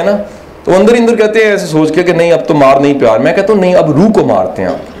मारने वाले हैं ना, तो अंदर इंदर कहते हैं ऐसे सोच के कि नहीं अब तो मार नहीं प्यार। मैं कहता हूं नहीं, अब रूह को मारते हैं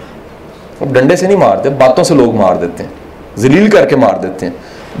आप। अब डंडे से नहीं मारते, बातों से लोग मार देते हैं, जलील करके मार देते हैं।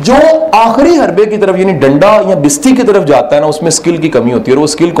 जो आखिरी हरबे की तरफ यानी डंडा या बिस्ती की तरफ जाता है ना, उसमें स्किल की कमी होती है। और वो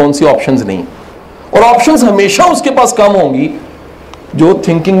स्किल कौन सी? ऑप्शंस नहीं। और ऑप्शंस हमेशा उसके पास कम होंगी जो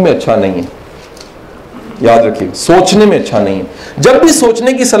थिंकिंग में अच्छा नहीं है। याद रखिए, सोचने में अच्छा नहीं है। जब भी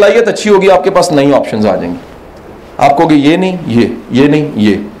सोचने की सलाहियत अच्छी होगी, आपके पास नई ऑप्शंस आ जाएंगी। आप कहोगे ये नहीं, ये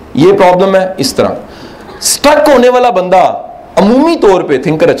नहीं, ये प्रॉब्लम है, इस तरह। स्टक होने वाला बंदा अमूमी तौर पे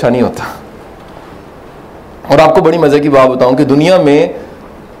थिंकर अच्छा नहीं होता। और आपको बड़ी मजे की बात बताऊं कि दुनिया में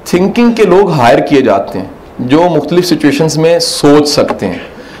थिंकिंग के लोग हायर किए जाते हैं जो मुख्तलिफ सिचुएशंस में सोच सकते हैं।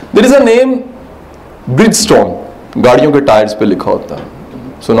 There is a name Bridgestone, गाड़ियों के टायर्स पे लिखा होता है,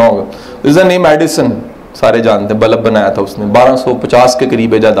 सुना होगा। There is a name Edison, सारे जानते हैं, बल्ब बनाया था उसने, 1250 के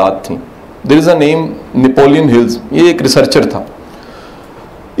करीब इजादात थी। There is a name Napoleon hills, ये एक रिसर्चर था।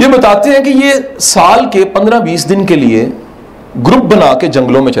 ये बताते हैं कि ये साल के 15-20 दिन के लिए ग्रुप बना के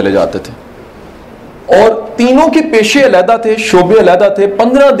जंगलों में चले जाते थे और तीनों के पेशे अलहदा थे, शोबे अलहदा थे।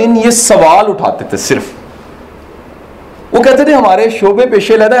 15 दिन ये सवाल उठाते थे सिर्फ। वो कहते थे हमारे शोबे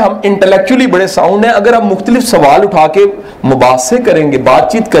पेशे अलहदा है, हम इंटेलेक्चुअली बड़े साउंड हैं, अगर हम मुख्तलिफ सवाल उठा के मुबाहसे करेंगे,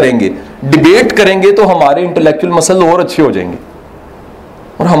 बातचीत करेंगे, डिबेट करेंगे तो हमारे इंटेलेक्चुअल मसल और अच्छे हो जाएंगे।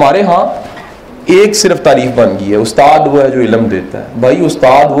 और हमारे यहाँ एक सिर्फ तारीफ बन गई है, उस्ताद वो है जो इल्म देता है। भाई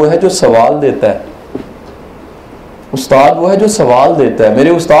उस्ताद वो है जो सवाल देता है, उस्ताद वो है जो सवाल देता है। मेरे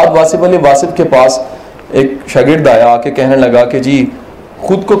उस्ताद वासिफ अली वासिफ के पास एक शागिर्द आया, आके कहने लगा कि जी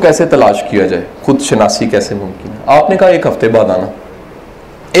खुद को कैसे तलाश किया जाए, खुद शनासी कैसे मुमकिन है। आपने कहा 1 हफ्ते बाद आना।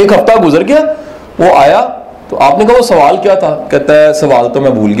 1 हफ्ता गुजर गया, वो आया तो आपने कहा वो सवाल क्या था? कहता है सवाल तो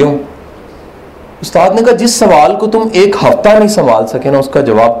मैं भूल गया हूं। उस्ताद ने कहा जिस सवाल को तुम 1 हफ्ता नहीं संभाल सके ना, उसका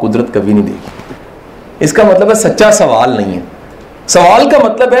जवाब कुदरत कभी नहीं देगी। इसका मतलब है सच्चा सवाल नहीं है। सवाल का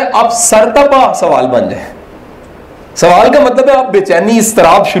मतलब है आप सरतपा सवाल बन जाए। सवाल का मतलब है आप बेचैनी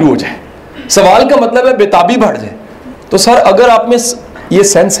इस्तराब शुरू हो जाए। सवाल का मतलब है बेताबी बढ़ जाए। तो सर अगर आप में ये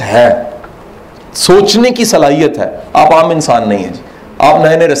सेंस है, सोचने की सलाहियत है, आप आम इंसान नहीं है जी, आप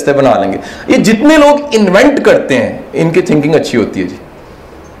नए नए रास्ते बना लेंगे। ये जितने लोग इन्वेंट करते हैं इनकी थिंकिंग अच्छी होती है जी।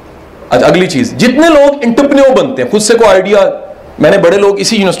 अच्छा अगली चीज, जितने लोग एंटरप्रेन्योर बनते हैं, खुद से कोई आइडिया, मैंने बड़े लोग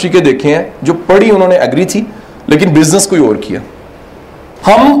इसी यूनिवर्सिटी के देखे हैं जो पढ़ी उन्होंने एग्री थी लेकिन बिजनेस कोई और किया।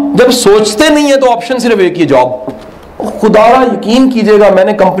 हम जब सोचते नहीं है तो ऑप्शन सिर्फ एक ही, जॉब। खुदारा यकीन कीजिएगा,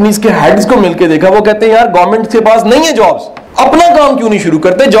 मैंने कंपनीज के हेड्स को मिलकर देखा, वो कहते हैं यार गवर्नमेंट के पास नहीं है जॉब्स, अपना काम क्यों नहीं शुरू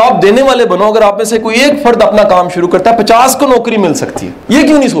करते? जॉब देने वाले बनो। अगर आप में से कोई एक फर्द अपना काम शुरू करता है, 50 को नौकरी मिल सकती है। ये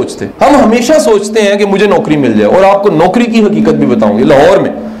क्यों नहीं सोचते? हम हमेशा सोचते हैं कि मुझे नौकरी मिल जाए। और आपको नौकरी की हकीकत भी बताऊंगी। लाहौर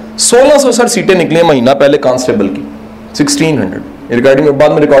में 1600 सर सीटें निकली महीना पहले कांस्टेबल की, 1600। रिकॉर्डिंग में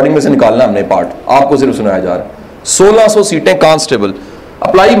बाद में रिकॉर्डिंग में से निकालना हमने पार्ट, आपको सिर्फ सुनाया जा रहा है। 1600 सीटें कांस्टेबल।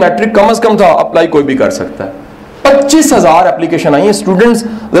 अप्लाई मैट्रिक कम से कम था, अप्लाई कोई भी कर सकता है। 25,000 एप्लीकेशन आई है। स्टूडेंट्स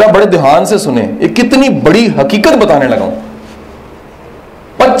जरा बड़े ध्यान से सुने, ये कितनी बड़ी हकीकत बताने लगा हूं।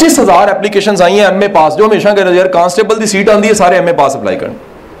 25,000 एप्लीकेशन आई हैं एमए पास, जो हमेशा कह रहे यार कांस्टेबल की सीट आती है सारे एमए पास अप्लाई करने,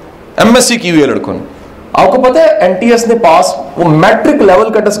 एमएससी की हुई है लड़कों ने। आपको पता है एनटीएस ने पास, वो मैट्रिक लेवल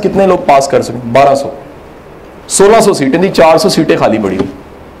का टेस्ट कितने लोग पास कर सके? 1200। 1600 सीटें थी, 400 सीटें खाली पड़ी हुई।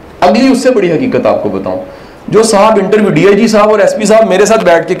 अगली उससे बड़ी हकीकत आपको बताऊं, जो साहब इंटरव्यू, डीआईजी साहब और एसपी साहब मेरे साथ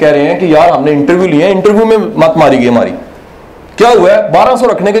बैठ के कह रहे हैं कि यार हमने इंटरव्यू लिए, इंटरव्यू में मत मारी गई हमारी। क्या हुआ है? 1200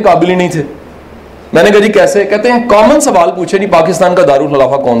 रखने के काबिल ही नहीं थे। मैंने कहा जी कैसे? कहते हैं कॉमन सवाल पूछे नहीं, पाकिस्तान का दारुल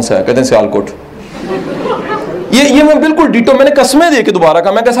खिलाफा कौन सा है? कहते हैं सियालकोट। ये मैं बिल्कुल डिटो, मैंने कसमें दे के दोबारा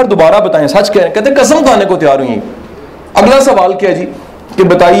कहा। मैं कहा सर दोबारा बताएं, सच कह रहे हैं? कहते कसम खाने को तैयार हुई। अगला सवाल क्या है जी कि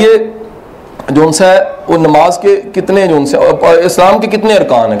बताइए जोन सा है वो नमाज के कितने, जोन से इस्लाम के कितने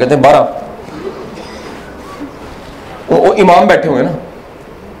अरकान है? कहते हैं 12। वो इमाम बैठे हुए ना।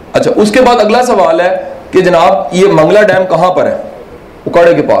 अच्छा उसके बाद अगला सवाल है कि जनाब ये मंगला डैम कहां पर है?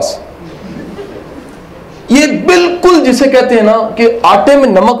 उकाड़े के पास। ये बिल्कुल जिसे कहते हैं ना कि आटे में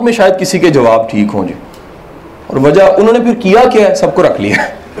नमक में शायद किसी के जवाब ठीक हों जी। और वजह उन्होंने फिर किया क्या है, सबको रख लिया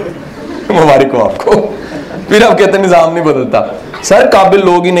मुबारक हो आपको। फिर आप कहते हैं निजाम नहीं बदलता। सर काबिल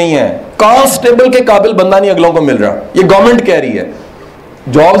लोग ही नहीं है, कांस्टेबल के काबिल बंदा नहीं अगलों को मिल रहा, ये गवर्नमेंट कह रही है।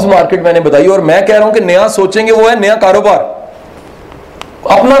 जॉब्स मार्केट मैंने बताई, और मैं कह रहा हूं कि नया सोचेंगे वो है नया कारोबार,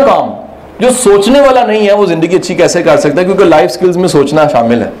 अपना काम। जो सोचने वाला नहीं है वो जिंदगी अच्छी कैसे कर सकता है, क्योंकि लाइफ स्किल्स में सोचना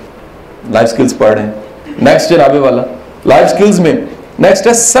शामिल है। लाइफ स्किल्स पढ़ रहे हैं। नेक्स्ट जनाबे वाला लाइफ स्किल्स में नेक्स्ट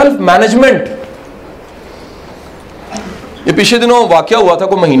है सेल्फ मैनेजमेंट। ये पिछले दिनों वाकया हुआ था,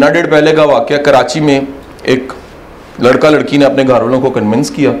 कोई महीना डेढ़ पहले का वाकया। कराची में एक लड़का लड़की ने अपने घर वालों को कन्विंस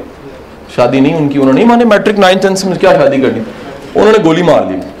किया, शादी नहीं उनकी, उन्होंने नहीं माने, मैट्रिक 9th 10th में क्या शादी करनी, उन्होंने गोली मार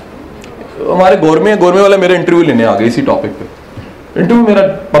ली। हमारे गोरमे वाले मेरे इंटरव्यू लेने आ गए इसी टॉपिक पे, इंटरव्यू मेरा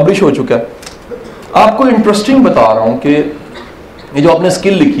पब्लिश हो चुका है। आपको इंटरेस्टिंग बता रहा हूं कि ये जो आपने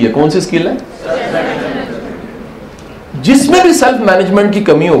स्किल लिखी है, कौन सी स्किल है? जिसमें भी सेल्फ मैनेजमेंट की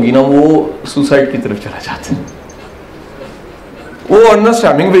कमी होगी ना, वो सुसाइड की तरफ चला जाता है। वो अर्नेस्ट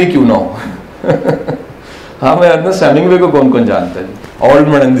हेमिंग्वे क्यों ना हो हाँ, मैं अर्नेस्ट हेमिंग्वे को कौन कौन जानता है? ओल्ड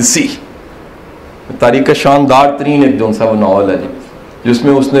मैन एंड द सी, तारीख का शानदार तरीन एक जो सा वो नॉवल है जी,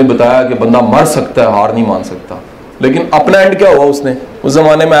 जिसमें उसने बताया कि बंदा मर सकता है, हार नहीं मान सकता। लेकिन अपना एंड क्या हुआ, उसने उस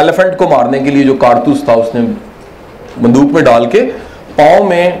जमाने में एलिफेंट को मारने के लिए जो कारतूस था, उसने बंदूक में डाल के पाँव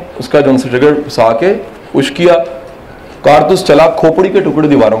में उसका जो ट्रिगर फंसा के पुश किया, कारतूस चला, खोपड़ी के टुकड़े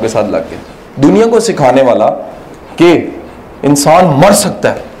दीवारों के साथ लग गए। दुनिया को सिखाने वाला कि इंसान मर सकता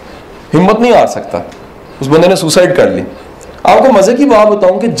है, हिम्मत नहीं हार सकता। उस बंदे ने सुसाइड कर ली। आपको मजे की बात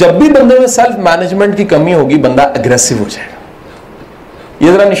बताऊं कि जब भी बंदे में सेल्फ मैनेजमेंट की कमी होगी, बंदा एग्रेसिव हो जाएगा।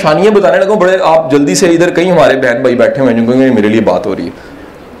 ये जरा निशानियां बताने लगूं, बड़े आप जल्दी से, इधर कहीं हमारे बहन भाई बैठे हुए हैं मेरे लिए बात हो रही है।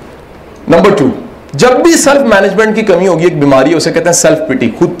 नंबर 2, जब भी सेल्फ मैनेजमेंट की कमी होगी, एक बीमारी है, उसे कहते हैं सेल्फ पिटी,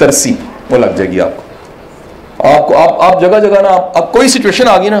 खुद तरसी, वो लग जाएगी आपको। आप जगह जगह ना, आप कोई सिचुएशन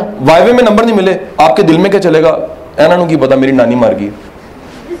आ गई ना, वाइवे में नंबर नहीं मिले, आपके दिल में क्या चलेगा, एनानू की पता मेरी नानी मर गई,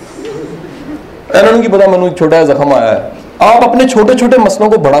 एनानू की पता मैंने छोटा जख्म आया है। आप अपने छोटे छोटे मसलों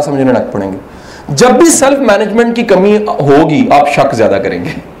को बड़ा समझने लग पड़ेंगे। जब भी सेल्फ मैनेजमेंट की कमी होगी, आप शक ज्यादा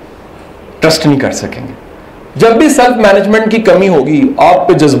करेंगे, ट्रस्ट नहीं कर सकेंगे। जब भी सेल्फ मैनेजमेंट की कमी होगी, आप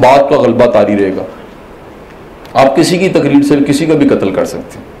पे जज्बात का गलबा तारी रहेगा, आप किसी की तकलीफ से किसी का भी कत्ल कर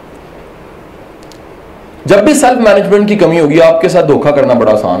सकते हैं। जब भी सेल्फ मैनेजमेंट की कमी होगी, आपके साथ धोखा करना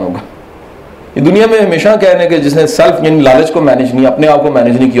बड़ा आसान होगा। ये दुनिया में हमेशा कहने के जिसने सेल्फ यानी लालच को मैनेज नहीं, अपने आप को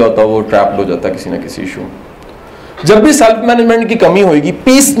मैनेज नहीं किया होता, वो ट्रैप्ड हो जाता है किसी ना किसी इशू में। जब भी सेल्फ मैनेजमेंट की कमी होगी,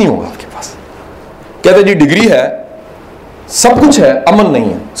 पीस नहीं होगा आपके पास। कहते जी डिग्री है, सब कुछ है, अमन नहीं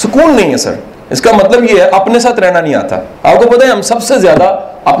है, सुकून नहीं है। सर इसका मतलब ये है अपने साथ रहना नहीं आता। आपको पता है हम सबसे ज्यादा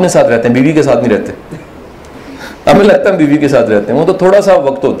अपने साथ रहते हैं, बीवी के साथ नहीं रहते। हमें लगता है बीवी के साथ रहते हैं, वो तो थोड़ा सा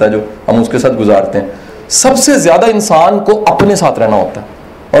वक्त होता है जो हम उसके साथ गुजारते हैं। सबसे ज्यादा इंसान को अपने साथ रहना होता है।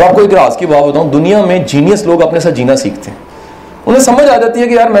 और आपको एक राज की बात बताऊं, दुनिया में जीनियस लोग अपने साथ जीना सीखते हैं। उन्हें समझ आ जाती है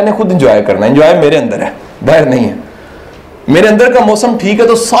कि यार मैंने खुद एंजॉय करना है, एंजॉय मेरे अंदर है, बाहर नहीं है। मेरे अंदर का मौसम ठीक है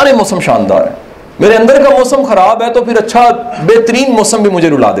तो सारे मौसम शानदार है, मेरे अंदर का मौसम खराब है तो फिर अच्छा बेहतरीन मौसम भी मुझे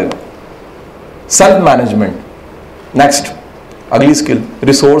रुला देगा। Self management. नेक्स्ट अगली स्किल,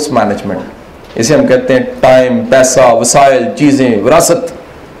 रिसोर्स मैनेजमेंट। इसे हम कहते हैं टाइम, पैसा, वसाइल, चीजें, विरासत,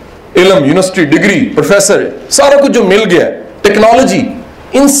 इल्म, यूनिवर्सिटी, डिग्री, प्रोफेसर, सारा कुछ जो मिल गया, टेक्नोलॉजी,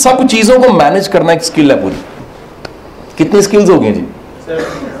 इन सब चीजों को मैनेज करना एक स्किल है पूरी। कितनी स्किल्स हो गई जी?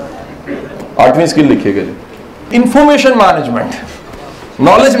 8वीं स्किल लिखिएगा जी। Information management,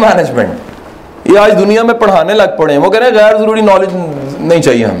 knowledge management. ये आज दुनिया में पढ़ाने लग पड़े हैं। वो कह रहे हैं गैर जरूरी नॉलेज नहीं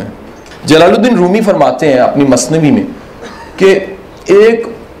चाहिए हमें। जलालुद्दीन रूमी फरमाते हैं अपनी मसनवी में कि एक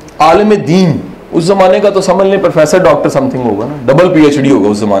आलिम दीन, उस जमाने का तो समझ लें प्रोफेसर डॉक्टर समथिंग होगा ना, डबल PhD होगा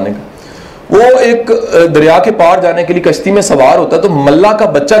उस जमाने का, वो एक दरिया के पार जाने के लिए कश्ती में सवार होता है, तो मल्ला का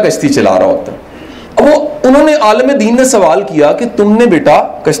बच्चा कश्ती चला रहा होता है। अब वो उन्होंने आलिम दीन ने सवाल किया कि तुमने बेटा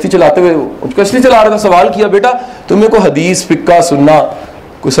कश्ती चलाते हुए, कश्ती चला रहा था, सवाल किया बेटा तुम्हें को हदीस, फिक्का, सुन्ना,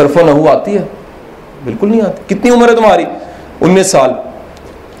 कोई सरफो नहू आती है? बिल्कुल नहीं आती। कितनी उम्र है तुम्हारी? 19 साल।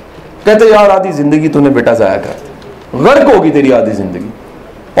 कहते यार आधी जिंदगी तूने बेटा जाया कर, गर्क होगी तेरी आधी जिंदगी।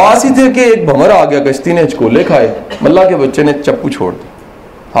 पास ही थे कि एक भंवर आ गया, कश्ती ने चकोले खाए, मल्ला के बच्चे ने चप्पू छोड़ दिया,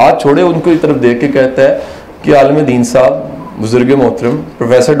 हाथ छोड़े, उनको तरफ देख के कहता है कि आलिम दीन साहब, बुजुर्ग मोहतरम,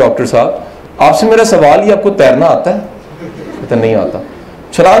 प्रोफेसर डॉक्टर साहब, आपसे मेरा सवाल ही आपको तैरना आता है? कहता नहीं आता।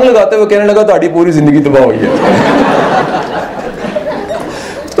 छलांग लगाते हुए कहने लगा तुम्हारी पूरी जिंदगी तबाह हुई है।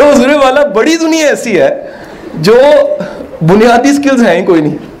 तो हुजूर वाला बड़ी दुनिया ऐसी है जो बुनियादी स्किल्स हैं ही कोई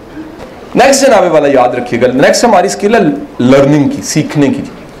नहीं। नेक्स्ट जनाबे वाला याद रखिएगा, नेक्स्ट हमारी स्किल है लर्निंग की, सीखने की।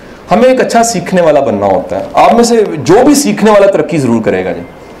 हमें एक अच्छा सीखने वाला बनना होता है। आप में से जो भी सीखने वाला तरक्की जरूर करेगा जी।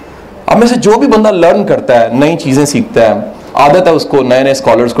 आप में से जो भी बंदा लर्न करता है, नई चीजें सीखता है, आदत है उसको नए नए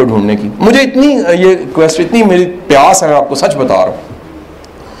स्कॉलर्स को ढूंढने की। मुझे इतनी ये क्वेश्चन, इतनी मेरी प्यास है, मैं आपको सच बता रहा हूँ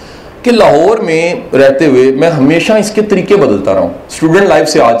कि लाहौर में रहते हुए मैं हमेशा इसके तरीके बदलता रहा हूँ, स्टूडेंट लाइफ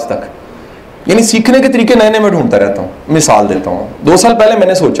से आज तक। यानी सीखने के तरीके नए नए मैं ढूंढता रहता हूँ। मिसाल देता हूँ, 2 साल पहले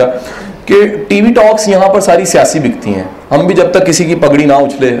मैंने सोचा कि टीवी टॉक्स यहाँ पर सारी सियासी बिकती हैं, हम भी जब तक किसी की पगड़ी ना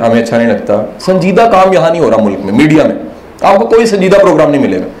उछले हमें अच्छा नहीं लगता। संजीदा काम यहाँ नहीं हो रहा मुल्क में, मीडिया में आपको कोई संजीदा प्रोग्राम नहीं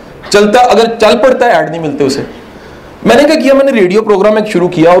मिलेगा, चलता अगर चल पड़ता है ऐड नहीं मिलते उसे। मैंने क्या किया, मैंने रेडियो प्रोग्राम एक शुरू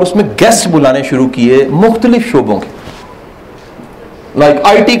किया और उसमें गेस्ट बुलाने शुरू किए मुख्तलिफ शोबों के, लाइक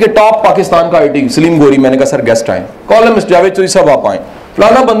आईटी के टॉप, पाकिस्तान का आईटी सलीम गोरी, मैंने कहा सर गेस्ट आए, कॉलमिस्ट जावेद चौधरी साहब आप आए,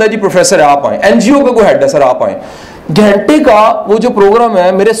 फलाना बंदा जी प्रोफेसर है आप आए, एनजीओ का कोई हेड है सर आप आए। घंटे का वो जो प्रोग्राम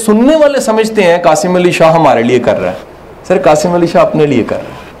है, मेरे सुनने वाले समझते हैं कासिम अली शाह हमारे लिए कर रहा है। सर कासिम अली शाह अपने लिए कर रहा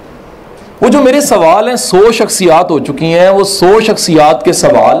है। वो जो मेरे सवाल हैं 100 शख्सियात हो चुकी हैं, वो 100 शख्सियात के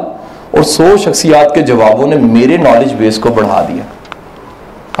सवाल और 100 शख्सियात के जवाबों ने मेरे नॉलेज बेस को बढ़ा दिया।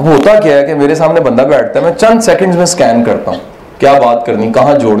 अब होता क्या है कि मेरे सामने बंदा बैठता है, मैं चंद सेकंड्स में स्कैन करता हूँ क्या बात करनी,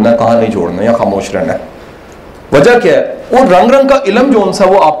 कहाँ जोड़ना है, कहाँ नहीं जोड़ना, या खामोश रहना है। वजह क्या है, वो रंग रंग का इल्म जो सा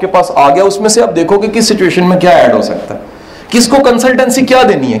वो आपके पास आ गया, उसमें से आप देखो कि किस सिचुएशन में क्या ऐड हो सकता है, किसको कंसल्टेंसी क्या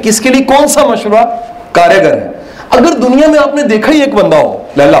देनी है, किसके लिए कौन सा मशवरा कारगर है। अगर दुनिया में आपने देखा ही एक बंदा हो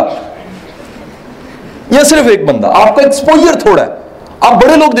लैला, या सिर्फ एक बंदा, आपका एक्सपोजर थोड़ा है, आप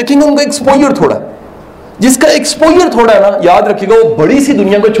बड़े लोग देखेंगे उनका एक्सपोजर थोड़ा है, जिसका एक्सपोजर थोड़ा है ना, याद रखिएगा वो बड़ी सी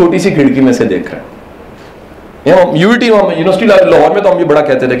दुनिया को छोटी सी खिड़की में से देख रहा है। यूनिवर्सिटी लाहौर में तो हम ये बड़ा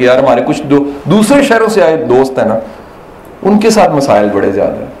कहते थे कि यार हमारे कुछ जो दूसरे शहरों से आए दोस्त है ना, उनके साथ मसाइल बड़े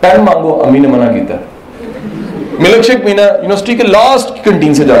ज्यादा है। पेन मांगो, अम्मी ने मना किया, मिल्क शेक पीना यूनिवर्सिटी के लास्ट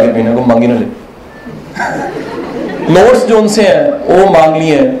कैंटीन से जाके पीना को मांगी ना ले, नोट्स जो उनसे हैं वो मांग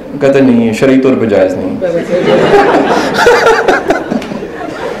लिए हैं, कहते नहीं है शरई तौर पे जायज नहीं।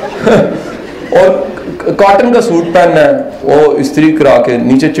 और कॉटन का सूट पहनना है, वो इस्त्री करा के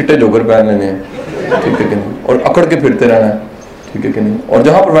नीचे चिट्टे जोगर पहन लेने हैं, ठीक है कि नहीं, और अकड़ के फिरते रहना है, ठीक है कि नहीं, और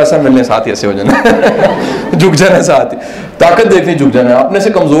जहां प्रोफेसर मिलने साथ ही ऐसे हो जाना झुक जाना, साथ ही ताकत देखनी झुक जाना है, अपने से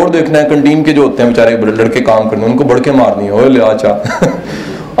कमजोर देखना है। कंटीन के जो होते हैं बेचारे लड़के काम करने, उनको बढ़ के मारनी है, ले आचा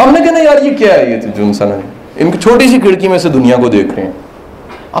हमने कहना यार ये क्या है, ये जो इंसान है इनकी छोटी सी खिड़की में से दुनिया को देख रहे हैं।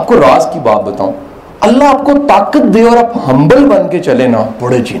 आपको राज की बात बताऊं, अल्लाह आपको ताकत दे और आप हम्बल बन के चले ना,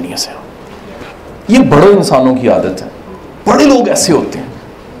 बड़े जीनियस है। ये बड़े इंसानों की आदत है, बड़े लोग ऐसे होते हैं।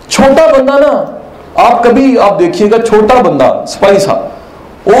 छोटा बंदा ना, आप कभी आप देखिएगा छोटा बंदा सिपाही साहब,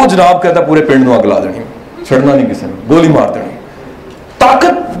 वो जनाब कहता पूरे पिंड में अगला देनी, छड़ना नहीं किसी ने, गोली मार देनी।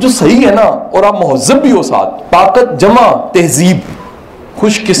 ताकत जो सही है ना, और आप मुहज्जब भी हो साथ, ताकत जमा तहजीब,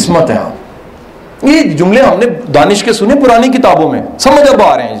 खुशकिस्मत है आप। ये जुमले हमने दानिश के सुने पुरानी किताबों में, समझ अब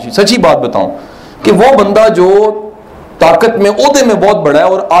आ रहे हैं। सच्ची बात बताऊं कि वो बंदा जो ताकत में ओहदे में बहुत बड़ा है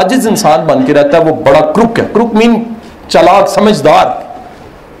और आजिज इंसान बन के रहता है, वो बड़ा क्रुक है। क्रुक मीन चालाक, समझदार,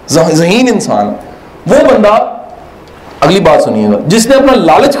 ज़हीन इंसान। वो बंदा, अगली बात सुनिएगा, जिसने अपना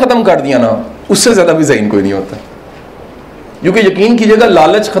लालच खत्म कर दिया ना, उससे ज्यादा भी ज़हीन कोई नहीं होता। क्योंकि यकीन कीजिएगा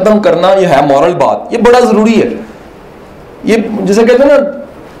लालच खत्म करना ये है मॉरल बात, ये बड़ा जरूरी है। ये जैसे कहते हैं ना,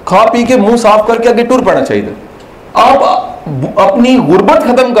 खा पी के मुंह साफ करके आगे टूर पड़ना चाहिए। आप अपनी गुर्बत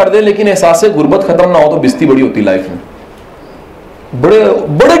खत्म कर दे, लेकिन एहसास गुर्बत खत्म ना हो तो बिस्ती बड़ी होती लाइफ में। बड़े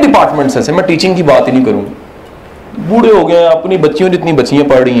बड़े डिपार्टमेंट्स ऐसे, मैं टीचिंग की बात ही नहीं करूंगा, बूढ़े हो गए, अपनी बच्चियों जितनी बच्चियां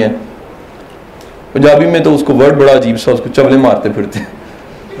पढ़ रही हैं, पंजाबी में तो उसको वर्ड बड़ा अजीब सा, उसको चवले मारते फिरते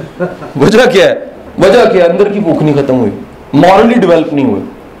वजह क्या है? वजह क्या है? अंदर की भूख नहीं खत्म हुई, मॉरली डेवलप नहीं हुए,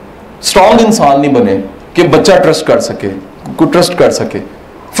 स्ट्रॉन्ग इंसान नहीं बने कि बच्चा ट्रस्ट कर सके, को ट्रस्ट कर सके।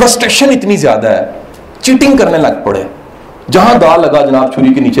 फ्रस्ट्रेशन इतनी ज्यादा है, चीटिंग करने लग पड़े, जहां दाल लगा जनाब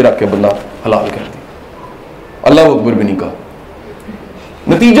छुरी के नीचे रख के बंदा हलाल कर दी, अल्लाह अकबर भी नहीं कहा।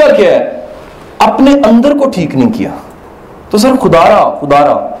 नतीजा क्या है? अपने अंदर को ठीक नहीं किया। तो सर खुदारा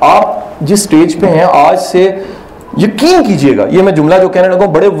आप जिस स्टेज पे हैं आज से, यकीन कीजिएगा, ये मैं जुमला जो कहने लगा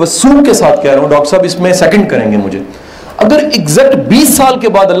बड़े वसूल के साथ कह रहा हूं, डॉक्टर साहब इसमें सेकंड करेंगे मुझे। अगर एग्जैक्ट 20 साल के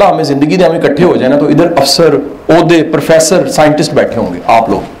बाद अल्लाह हमें जिंदगी दे, हम इकट्ठे हो जाए ना, तो इधर अफसर, ओहदे, प्रोफेसर, साइंटिस्ट बैठे होंगे, आप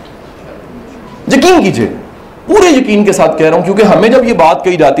लोग यकीन कीजिए, पूरे यकीन के साथ कह रहा हूं। क्योंकि हमें जब ये बात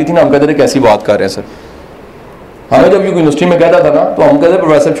कही जाती थी ना, हम कहते थे कैसी बात कर रहे हैं सर। हमें जब ये यूनिवर्सिटी में कहता था ना, तो हम कहते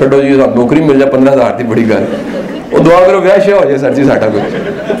प्रोफेसर छोड़ो जी, नौकरी मिल जाए 15,000 थी बड़ी गल, वो दुआ करो ब्याह शे हो जाए सर जी, साढ़ा कोई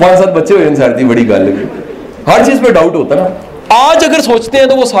 5-7 बच्चे हो जाए सर जी, बड़ी गल। हर चीज पे डाउट होता ना। आज अगर सोचते हैं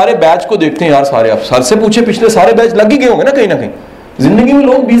तो वो सारे बैच को देखते हैं यार, सारे आप सर से पूछे पिछले सारे बैच लग ही गए होंगे ना कहीं। जिंदगी में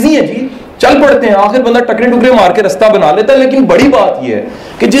लोग बिजी हैं जी, चल पड़ते हैं, आखिर बंदा टकरे टुकरे मार के रास्ता बना लेता है। लेकिन बड़ी बात यह है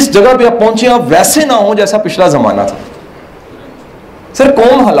कि जिस जगह पे आप पहुंचे आप वैसे ना हो जैसा पिछला जमाना था। सर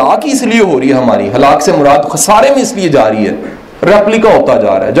कौम हलाक इसलिए हो रही है हमारी, हलाक से मुराद खसारे में इसलिए जा रही है रेप्लिका होता जा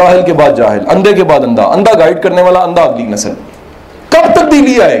रहा है, जाहिल के बाद जाहिल, अंधे के बाद अंधा, अंधा गाइड करने वाला अंधा अगली नस्ल। कब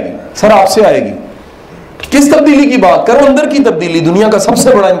तब्दीली आएगी सर? आपसे आएगी। किस तब्दीली की बात करो? अंदर की तब्दीली। दुनिया का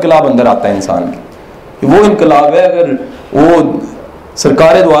सबसे बड़ा इनकलाब अंदर आता है इंसान के, वो इनकलाब है। अगर वो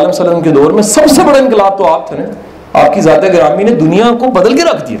सरकार दो आलम सल्लल्लाहु अलैहि वसल्लम के दौर में सबसे बड़ा इनकलाब तो आप थे ना, आपकी ज़ात गिरामी ने दुनिया को बदल के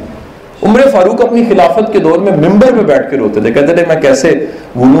रख दिया। उमर फारूक अपनी खिलाफत के दौर में मिंबर पे बैठ के रोते थे, कहते थे मैं कैसे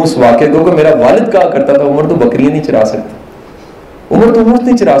भूलूं उस वाक़े को कि मेरा वालिद कहा करता था उमर तो बकरियां नहीं चरा सकता, उमर तो ऊँट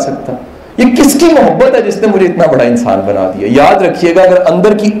नहीं चरा सकता। ये किसकी मोहब्बत है जिसने मुझे इतना बड़ा इंसान बना दिया? याद रखिएगा, अगर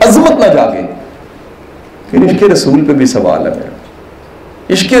अंदर की अजमत ना जागे फिर इश्क़ रसूल पे भी सवाल है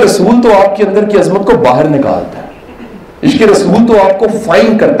मेरा। इश्क़ रसूल तो आपके अंदर की अजमत को बाहर निकालता है, इश्क़ रसूल तो आपको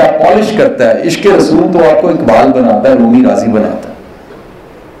फाइन करता है, पॉलिश करता है, इश्क़ रसूल तो आपको इकबाल बनाता है, रूमी राजी बनाता है।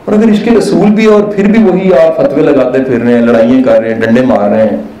 और अगर इश्क़ रसूल भी और फिर भी वही आप फतवे लगाते फिर रहे हैं, लड़ाइयाँ कर रहे हैं, डंडे मार रहे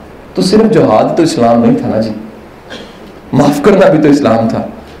हैं, तो सिर्फ जिहाद तो इस्लाम नहीं था ना जी। माफ करना भी तो इस्लाम था,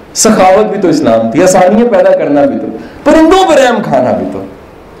 सखावत भी तो इस्लाम थी, आसानियां पैदा करना भी तो, परिंदों पर रहम खाना भी तो।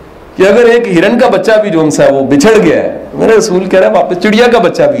 कि अगर एक हिरन का बच्चा भी जो सा वो बिछड़ गया है, मेरे रसूल कह रहा है वापस चिड़िया का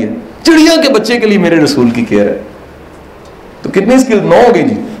बच्चा भी है, चिड़िया के बच्चे के लिए मेरे रसूल की केयर है। तो कितनी स्किल? 9 हो गई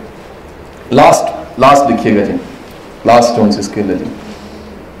जी। लास्ट लिखिएगा जी, लास्ट कौन सी स्किल है जी?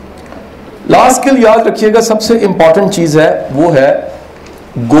 लास्ट स्किल याद रखिएगा, सबसे इंपॉर्टेंट चीज है, वो है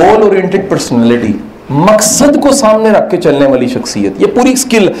गोल ओरिएंटेड पर्सनैलिटी। मकसद को सामने रख के चलने वाली शख्सियत। ये पूरी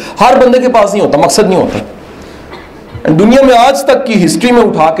स्किल हर बंदे के पास नहीं होता, मकसद नहीं होता। दुनिया में आज तक की हिस्ट्री में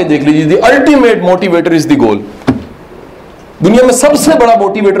उठा के देख लीजिए, the ultimate motivator is the goal. दुनिया में सबसे बड़ा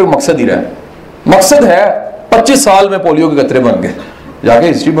मोटिवेटर मकसद ही रहा है। मकसद है 25 साल में पोलियो के कतरे बन गए, जाके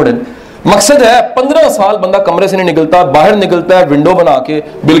हिस्ट्री पढ़े। मकसद है 15 साल बंदा कमरे से नहीं निकलता, बाहर निकलता है विंडो बना के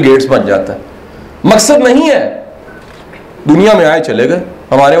बिल गेट्स बन जाता है। मकसद नहीं है दुनिया में आए चले गए।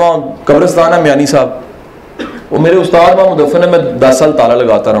 हमारे वहाँ कब्रिस्तान है मियानी साहब, वो मेरे उस्ताद वहाँ मुदफ़न है, मैं 10 साल ताला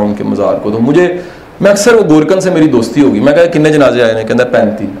लगाता रहा उनके मज़ार को। तो मैं अक्सर वो गोरकन से मेरी दोस्ती होगी, मैं कहता किन्ने जनाजे आए ने, कहता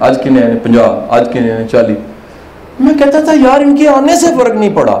 35, आज किन्ने आए 50, आज किन्ने आए 40। मैं कहता था यार इनके आने से फ़र्क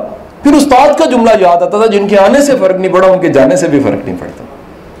नहीं पड़ा। फिर उस्ताद का जुमला याद आता था, जिनके आने से फ़र्क नहीं पड़ा उनके जाने से भी फ़र्क नहीं पड़ता।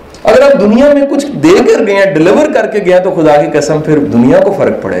 अगर आप दुनिया में कुछ दे कर गए हैं, डिलीवर करके गए तो खुदा की कसम फिर दुनिया को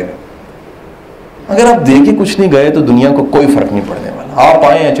फ़र्क पड़ेगा। अगर आप दे के कुछ नहीं गए तो दुनिया को कोई फ़र्क नहीं पड़ने वाला। आप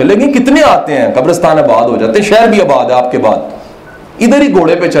आए हैं चले गए, कितने आते हैं, कब्रिस्तान आबाद हो जाते हैं, शहर भी आबाद है आपके बाद। इधर ही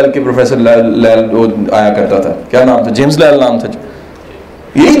घोड़े पे चल के प्रोफेसर लैल आया करता था, क्या नाम था, जेम्स लैल नाम था।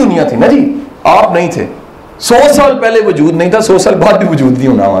 यही दुनिया थी ना जी, आप नहीं थे। 100 साल पहले वजूद नहीं था, 100 साल बाद भी वजूद नहीं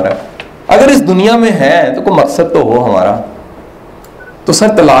होना हमारा। अगर इस दुनिया में है तो कोई मकसद तो हो हमारा, तो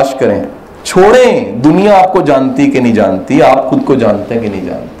सर तलाश करें, छोड़ें दुनिया आपको जानती कि नहीं जानती, आप खुद को जानते हैं कि नहीं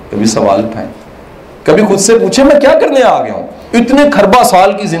जानते। कभी सवाल उठाएं, कभी खुद से पूछें मैं क्या करने आ गया हूं इतने खरबा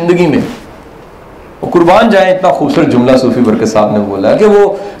साल की जिंदगी में। वो कुर्बान जाए, इतना खूबसूरत जुमला सूफी बरकत साहब ने बोला कि वो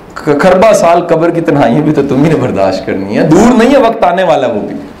खरबा साल कब्र की तन्हाइयां भी तो तुम ही ने बर्दाश्त करनी है, दूर नहीं है वक्त आने वाला,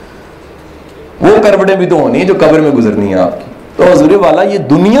 वो करवटें भी तो होनी है जो कब्र में गुजरनी है आपकी। तो हजूर वाला, ये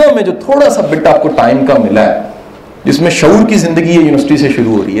दुनिया में जो थोड़ा सा बिट आपको टाइम का मिला है, जिसमें शऊर की जिंदगी ये यूनिवर्सिटी से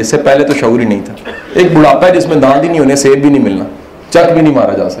शुरू हो रही है, इससे पहले तो शऊर ही नहीं था। एक बुढ़ापा है जिसमें दांत ही नहीं होने, सेब भी नहीं मिलना, चक भी नहीं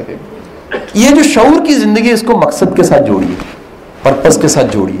मारा जा सकेगा। ये जो शऊर की जिंदगी है, इसको मकसद के साथ जोड़िए, पर्पस के साथ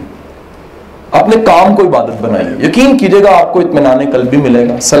जोड़िए, अपने काम को इबादत बनाइए। यकीन कीजिएगा आपको इत्मीनान कल्ब भी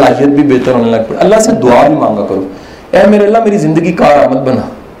मिलेगा, सलाहियत भी बेहतर होने लग पड़े। अल्लाह से दुआ भी मांगा करो, ऐ मेरे अल्लाह मेरी जिंदगी कारआमद बना।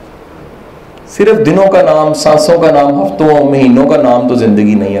 सिर्फ दिनों का नाम, सांसों का नाम, हफ्तों महीनों का नाम तो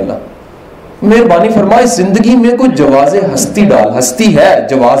जिंदगी नहीं। अल्लाह मेहरबानी फरमा, इस जिंदगी में कोई जवाज़े हस्ती डाल। हस्ती है,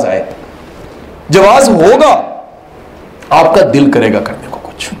 जवाज आए, जवाज होगा, आपका दिल करेगा करने को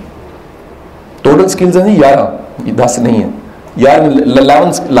कुछ। टोटल स्किल्स हैं 11, 10 नहीं है यार,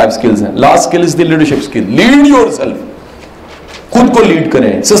 11 लाइफ स्किल्स हैं। Last skill is the leadership skill. Lead yourself, खुद को लीड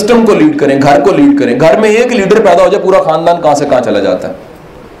करें, सिस्टम को लीड करें, घर को लीड करें। घर में एक लीडर पैदा हो जाए, पूरा खानदान कहां से कहां चला जाता है।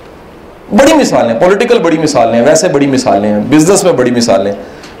 बड़ी मिसालें, पॉलिटिकल बड़ी मिसालें, वैसे बड़ी मिसालें हैं, बिजनेस में बड़ी मिसालें।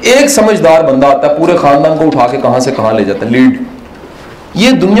 एक समझदार बंदा आता है, पूरे खानदान को उठा के कहां से कहां ले जाता है। लीड,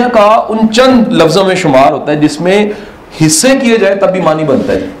 ये दुनिया का उन चंद लफ्जों में शुमार होता है जिसमें हिस्से किए जाए तब भी मानी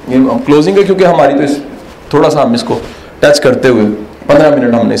बनता है। ये क्लोजिंग है क्योंकि हमारी तो थोड़ा सा हम इसको टच करते हुए 15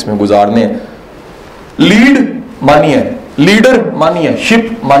 मिनट हमने इसमें गुजारने हैं। लीड मानी है, लीडर मानी है,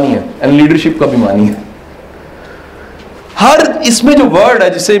 शिप मानी है, एंड लीडरशिप का भी मानी है। हर इसमें जो वर्ड है,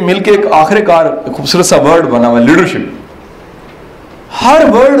 जिसे मिलके एक आखिरकार खूबसूरत सा वर्ड बना हुआ है, लीडरशिप। हर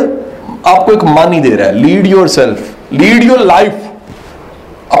वर्ड आपको एक मानी दे रहा है। Lead yourself, lead your life,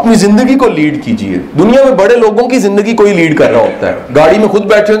 अपनी जिंदगी को लीड कीजिए। दुनिया में बड़े लोगों की जिंदगी कोई लीड कर रहा होता है, गाड़ी में खुद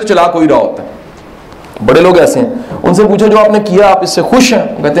बैठे हो तो चला कोई रहा होता है। बड़े लोग ऐसे हैं, उनसे पूछो जो आपने किया आप इससे खुश हैं,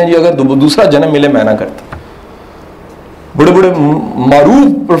 कहते हैं जी अगर दूसरा जन्म मिले मैं ना करता। बड़े बड़े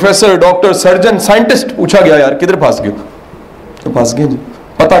मारूफ प्रोफेसर, डॉक्टर, सर्जन, साइंटिस्ट, पूछा गया यार किधर फंस गए, तो फंस गए जी,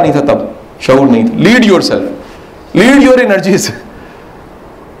 पता नहीं था तब, शऊर नहीं था। Lead yourself, lead your energies,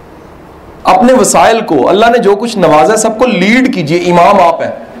 अपने वसाइल को, अल्लाह ने जो कुछ नवाजा सबको लीड कीजिए। इमाम आप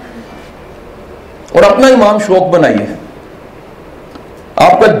हैं और अपना इमाम शौक बनाइए।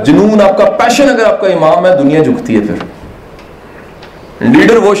 आपका जुनून, आपका पैशन अगर आपका इमाम है, दुनिया झुकती है। फिर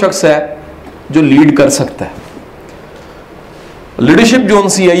लीडर वो शख्स है जो लीड कर सकता है। लीडरशिप जो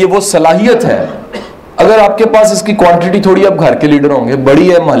सी है, ये वो सलाहियत है। अगर आपके पास इसकी क्वांटिटी थोड़ी, आप घर के लीडर होंगे, बड़ी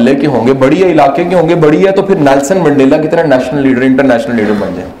है मोहल्ले के होंगे, बड़ी है इलाके के होंगे, बड़ी है तो फिर नेल्सन मंडेला की तरह नेशनल लीडर, इंटरनेशनल लीडर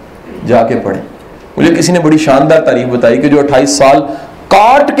बन जाए। जाके पढ़े। मुझे किसी ने बड़ी शानदार तारीफ बताई कि जो 28 साल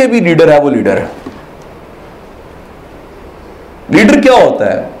काट के भी लीडर है, वो लीडर है। लीडर क्या होता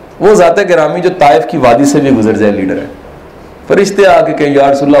है? वो ज़ाते गिरामी जो ताइफ की वादी से भी गुजर जाए, लीडर है। फरिश्ते आके कहें या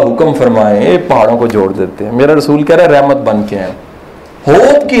रसूलल्लाह हुक्म फरमाएं, पहाड़ों को जोड़ देते हैं। मेरा रसूल कह रहा है रहमत बन के आए।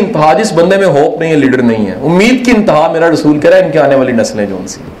 होप की इंतहा, जिस बंदे में होप नहीं है, लीडर नहीं है। उम्मीद की इंतहा, मेरा रसूल कह रहा है इनके आने वाली नस्लें जो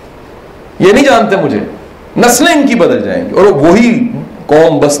सी, ये नहीं जानते मुझे, नस्लें इनकी बदल जाएंगी। और वही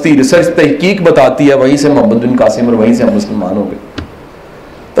कौम, बस्ती, रिसर्च तहकीक बताती है, वहीं से मोहम्मद बिन कासिम और वहीं से हम मुसलमान हो गए।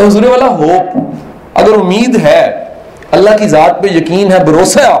 तो हुजूर वाला होप, अगर उम्मीद है, अल्लाह की जात पे यकीन है,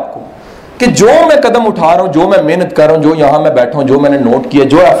 भरोसा है आपको कि जो मैं कदम उठा रहा हूं, जो मैं मेहनत कर रहा हूं, जो यहां मैं बैठा हूं, जो मैंने नोट किया,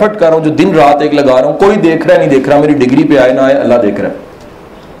 जो एफर्ट कर रहा हूं, जो दिन रात एक लगा रहा हूं, कोई देख रहा है नहीं देख रहा, मेरी डिग्री पे आए ना आए, अल्लाह देख रहा है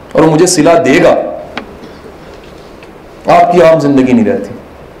और मुझे सिला देगा। आपकी आम जिंदगी नहीं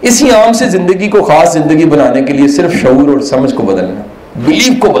रहती। इसी आम से जिंदगी को खास जिंदगी बनाने के लिए सिर्फ शऊर और समझ को बदलना,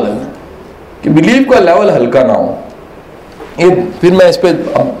 बिलीव को बदलना, कि बिलीव का लेवल हल्का ना हो। ये फिर मैं इस पे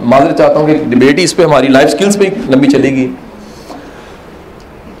माजरत चाहता हूं कि डिबेट ही इस पे हमारी लाइफ स्किल्स पे लंबी चलेगी।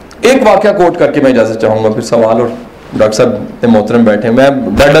 एक वाकया कोट करके मैं इजाजत चाहूंगा, फिर सवाल। और डॉक्टर साहब मोहतरम बैठे,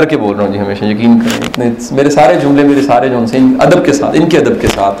 मैं डर डर के बोल रहा हूँ जी, हमेशा यकीन करें। इतने मेरे सारे जुमले, मेरे सारे जो उनसे अदब के साथ, इनके अदब के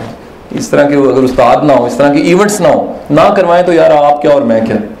साथ हैं। इस तरह के अगर उस्ताद ना हो, इस तरह के इवेंट्स ना हो, ना करवाएं तो यार आप क्या और मैं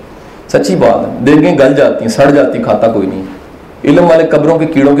क्या। सच्ची बात है, देखें गल जाती हैं, सड़ जाती, खाता कोई नहीं। इल्म वाले कब्रों के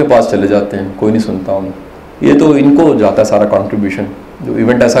कीड़ों के पास चले जाते हैं, कोई नहीं सुनता उन्हें। ये तो इनको जाता है सारा कंट्रीब्यूशन, जो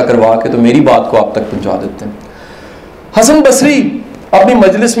इवेंट ऐसा करवा के तो मेरी बात को आप तक पहुंचा देते हैं। हसन बसरी अपनी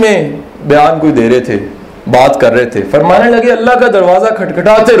मजलिस में बयान कोई दे रहे थे, बात कर रहे थे, फरमाने लगे अल्लाह का दरवाजा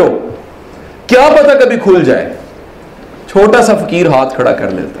खटखटाते रहो, क्या पता कभी खुल जाए। छोटा सा फकीर हाथ खड़ा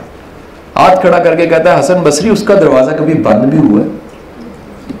कर लेता, हाथ खड़ा करके कहता है हसन बसरी, उसका दरवाजा कभी बंद भी हुआ है?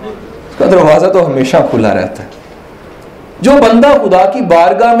 उसका दरवाजा तो हमेशा खुला रहता है। जो बंदा खुदा की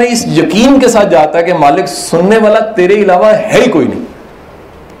बारगाह में इस यकीन के साथ जाता है कि मालिक सुनने वाला तेरे अलावा है ही कोई नहीं,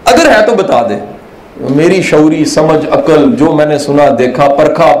 अगर है तो बता दे, मेरी शऊरी समझ अकल, जो मैंने सुना देखा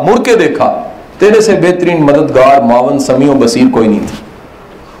परखा मुड़ के देखा, तेरे से बेहतरीन मददगार मावन समीओ बसीर कोई नहीं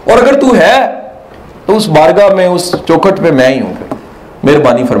था। और अगर तू है तो उस बारगाह में, उस चौखट पे मैं ही हूं।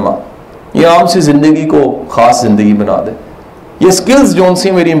 मेहरबानी फरमा, ये आम सी जिंदगी को खास जिंदगी बना दे। ये स्किल्स जो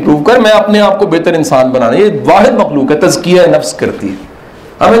सी मेरी इंप्रूव कर, मैं अपने आप को बेहतर इंसान बनाना। ये वाहिद मखलूक है, तज़किया नफ्स करती है।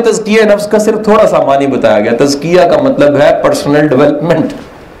 हमें तज़किया नफ्स का सिर्फ थोड़ा सा मानी बताया गया। तज़किया का मतलब है पर्सनल डेवलपमेंट,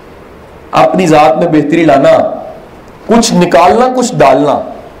 अपनी जात में बेहतरी लाना, कुछ निकालना, कुछ डालना,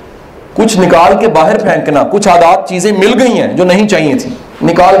 कुछ निकाल के बाहर फेंकना। कुछ आदात चीजें मिल गई हैं जो नहीं चाहिए थी,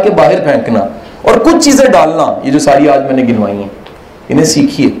 निकाल के बाहर फेंकना, और कुछ चीजें डालना। ये जो सारी आज मैंने गिनवाई हैं, इन्हें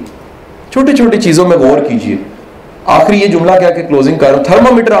सीखिए, छोटी छोटी चीजों में गौर कीजिए। आखिरी ये जुमला क्या कि क्लोजिंग कर रहा हूं,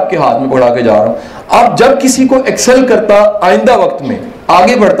 थर्मामीटर आपके हाथ में पकड़ा के जा रहा हूं। आप जब किसी को एक्सेल करता आइंदा वक्त में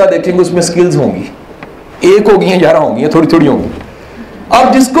आगे बढ़ता देखेंगे, उसमें स्किल्स होंगी, 1 होगी या 11 होंगी, थोड़ी थोड़ी होंगी।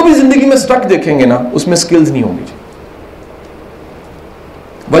 आप जिसको भी जिंदगी में स्टक देखेंगे ना, उसमें स्किल्स नहीं होंगी।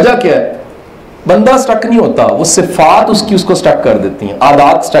 वजह क्या है? बंदा स्टक नहीं होता, वो सिफात उसकी उसको स्टक कर देती हैं,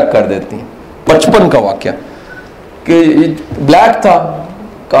 आदत स्टक कर देती हैं। बचपन का वाकया कि ब्लैक था,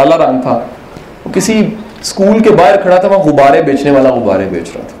 काला रंग था, वो किसी स्कूल के बाहर खड़ा था, वहां गुब्बारे बेचने वाला गुब्बारे बेच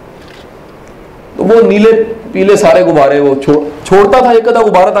रहा था। तो वो नीले पीले सारे गुब्बारे वो छोड़ता था, एक आधा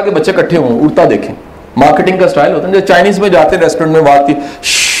गुब्बारा ताकि बच्चे इकट्ठे हों, उड़ता देखें। मार्केटिंग का स्टाइल होता है। जब चाइनीज में जाते रेस्टोरेंट में बात थी,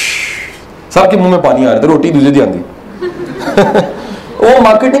 सबके मुंह में पानी आ रहा था, रोटी दूसरी दी आती। वो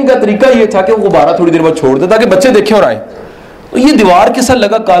मार्केटिंग का तरीका ये था कि वो गुब्बारा थोड़ी देर बाद छोड़ दे ताकि बच्चे देखें और आए। तो ये दीवार के साथ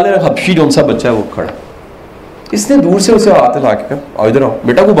लगा काले हबशी जो सा बच्चा है वो खड़ा, इसने दूर से उसे हाथ ला के कहा इधर आओ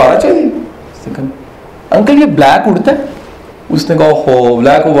बेटा, गुब्बारा चाहिए? अंकल ये ब्लैक उड़ता है। उसने कहा हो,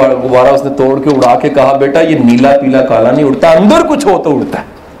 ब्लैक गुब्बारा उसने तोड़ के उड़ा के कहा बेटा ये नीला पीला काला नहीं उड़ता, अंदर कुछ हो तो उड़ता है।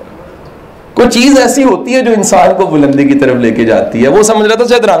 कोई चीज ऐसी होती है जो इंसान को बुलंदी की तरफ लेके जाती है। वो समझ रहा था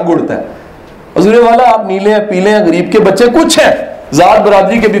शायद रंग उड़ता है। हुजूर वाला आप नीले हैं पीले हैं, गरीब के बच्चे कुछ हैं, जात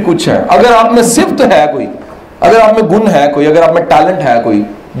बरादरी के भी कुछ हैं। अगर आप में सिफ्त है कोई, अगर आप में गुण है कोई, अगर आप में टैलेंट है कोई,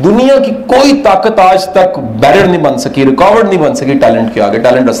 दुनिया की कोई ताकत आज तक बैरियर नहीं बन सकी, रुकावट नहीं बन सकी टैलेंट के आगे।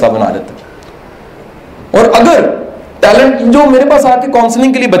 टैलेंट रास्ता बना देता है। और अगर टैलेंट, जो मेरे पास आके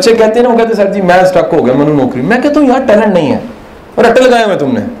काउंसलिंग के लिए बच्चे कहते हैं ना, वो कहते हैं सर जी मैं स्टक हो गया, मैंने नौकरी, मैं कहता हूँ यार टैलेंट नहीं है और रट्टे लगाए हुए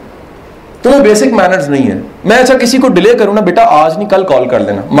तुमने, तुम्हें बेसिक मैनर्स नहीं है। मैं अच्छा किसी को डिले करूँ ना, बेटा आज नहीं कल कॉल कर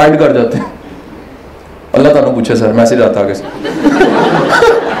देना, माइंड कर जाते हैं। अल्लाह ताला पूछे सर मैसेज आता आगे से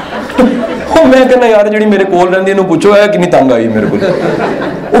मैं कहना यार जी मेरे कोल रही है पूछो है कि तंग आई मेरे को,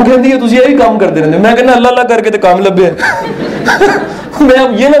 वो कहती है तुम यही काम करते रहते। मैं कहना अल्लाह अल्लाह करके तो काम लभे मैं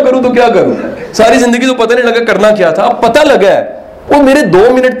अब ये ना करूं तो क्या करूं, सारी जिंदगी तो पता नहीं लगा करना क्या था, अब पता लगा है। वो मेरे 2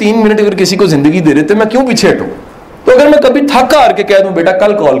 मिनट 3 मिनट अगर किसी को जिंदगी दे रहे थे, मैं क्यों पीछे हटूं। तो अगर मैं कभी थक हार के कह दूं बेटा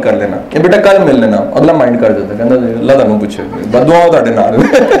कल कॉल कर लेना या बेटा कल मिल लेना, अगला माइंड कर देता, कहता अल्लाह तुहानू पूछे बददुआ तुहाडे नाल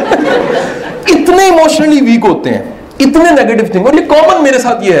इतने इमोशनली वीक होते हैं, इतने नेगेटिव थिंग। और ये कॉमन मेरे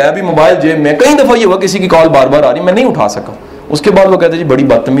साथ ये है, अभी मोबाइल जेब में, कई दफा ये हुआ किसी की कॉल बार बार आ रही, मैं नहीं उठा सका। उसके बाद वो कहते जी बड़ी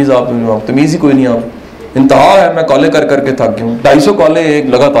बदतमीज आप, तमीज ही कोई नहीं, आप इंतहा है, मैं कॉलें कर करके थक गया हूँ, 250 कॉलें एक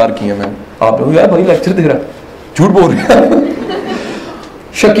लगातार की हैं मैंने। आप यार भाई लेक्चर दे रहा है, झूठ बोल रहे हैं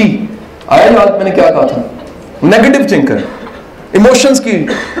शकी आया याद मैंने क्या कहा था, नेगेटिव थिंकर, इमोशंस की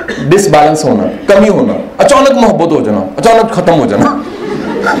डिसबैलेंस होना, कमी होना, अचानक मोहब्बत हो जाना, अचानक खत्म हो जाना,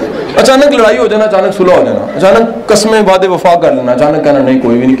 अचानक लड़ाई हो जाना, अचानक सुलह हो जाना, अचानक कस्में वादे वफा कर लेना, अचानक कहना नहीं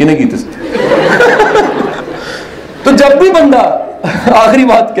कोई भी नहीं, किने की तो जब भी बंदा, आखिरी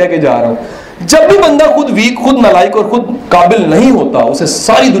बात कह के जा रहा हूं, जब भी बंदा खुद वीक, खुद नालायक और खुद काबिल नहीं होता, उसे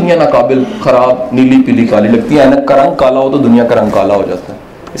सारी दुनिया नाकाबिल, खराब, नीली पीली काली लगती है। ऐनक का रंग काला हो तो दुनिया का रंग काला हो जाता है।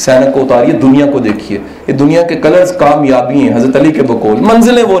 इस ऐनक को उतारिए, दुनिया को देखिए, ये दुनिया के कलर्स कामयाबी हैं, हजरत अली के बकौल,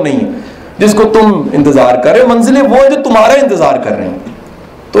 मंजिलें वो नहीं है जिसको तुम इंतजार कर रहे हो, मंजिलें वो है जो तुम्हारा इंतजार कर रहे हैं।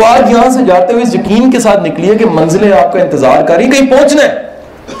 तो आज यहां से जाते हुए इस यकीन के साथ निकलिए कि मंजिलें आपका इंतजार कर रही, कहीं पहुंचना है,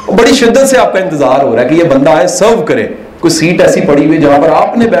 बड़ी शिद्दत से आपका इंतजार हो रहा है कि ये बंदा आए सर्व करे, कोई सीट ऐसी पड़ी हुई जहां पर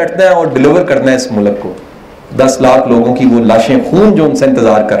आपने बैठना है और डिलीवर करना है इस मुल्क को। 10 लाख लोगों की वो लाशें, खून जो उनसे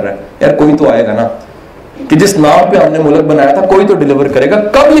इंतजार कर रहा है, यार कोई तो आएगा ना, कि जिस नाम पे हमने मुल्क बनाया था कोई तो डिलीवर करेगा।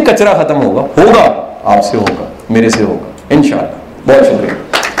 कब ये कचरा खत्म होगा? होगा, आपसे होगा, मेरे से होगा, इंशाअल्लाह। बहुत शुक्रिया।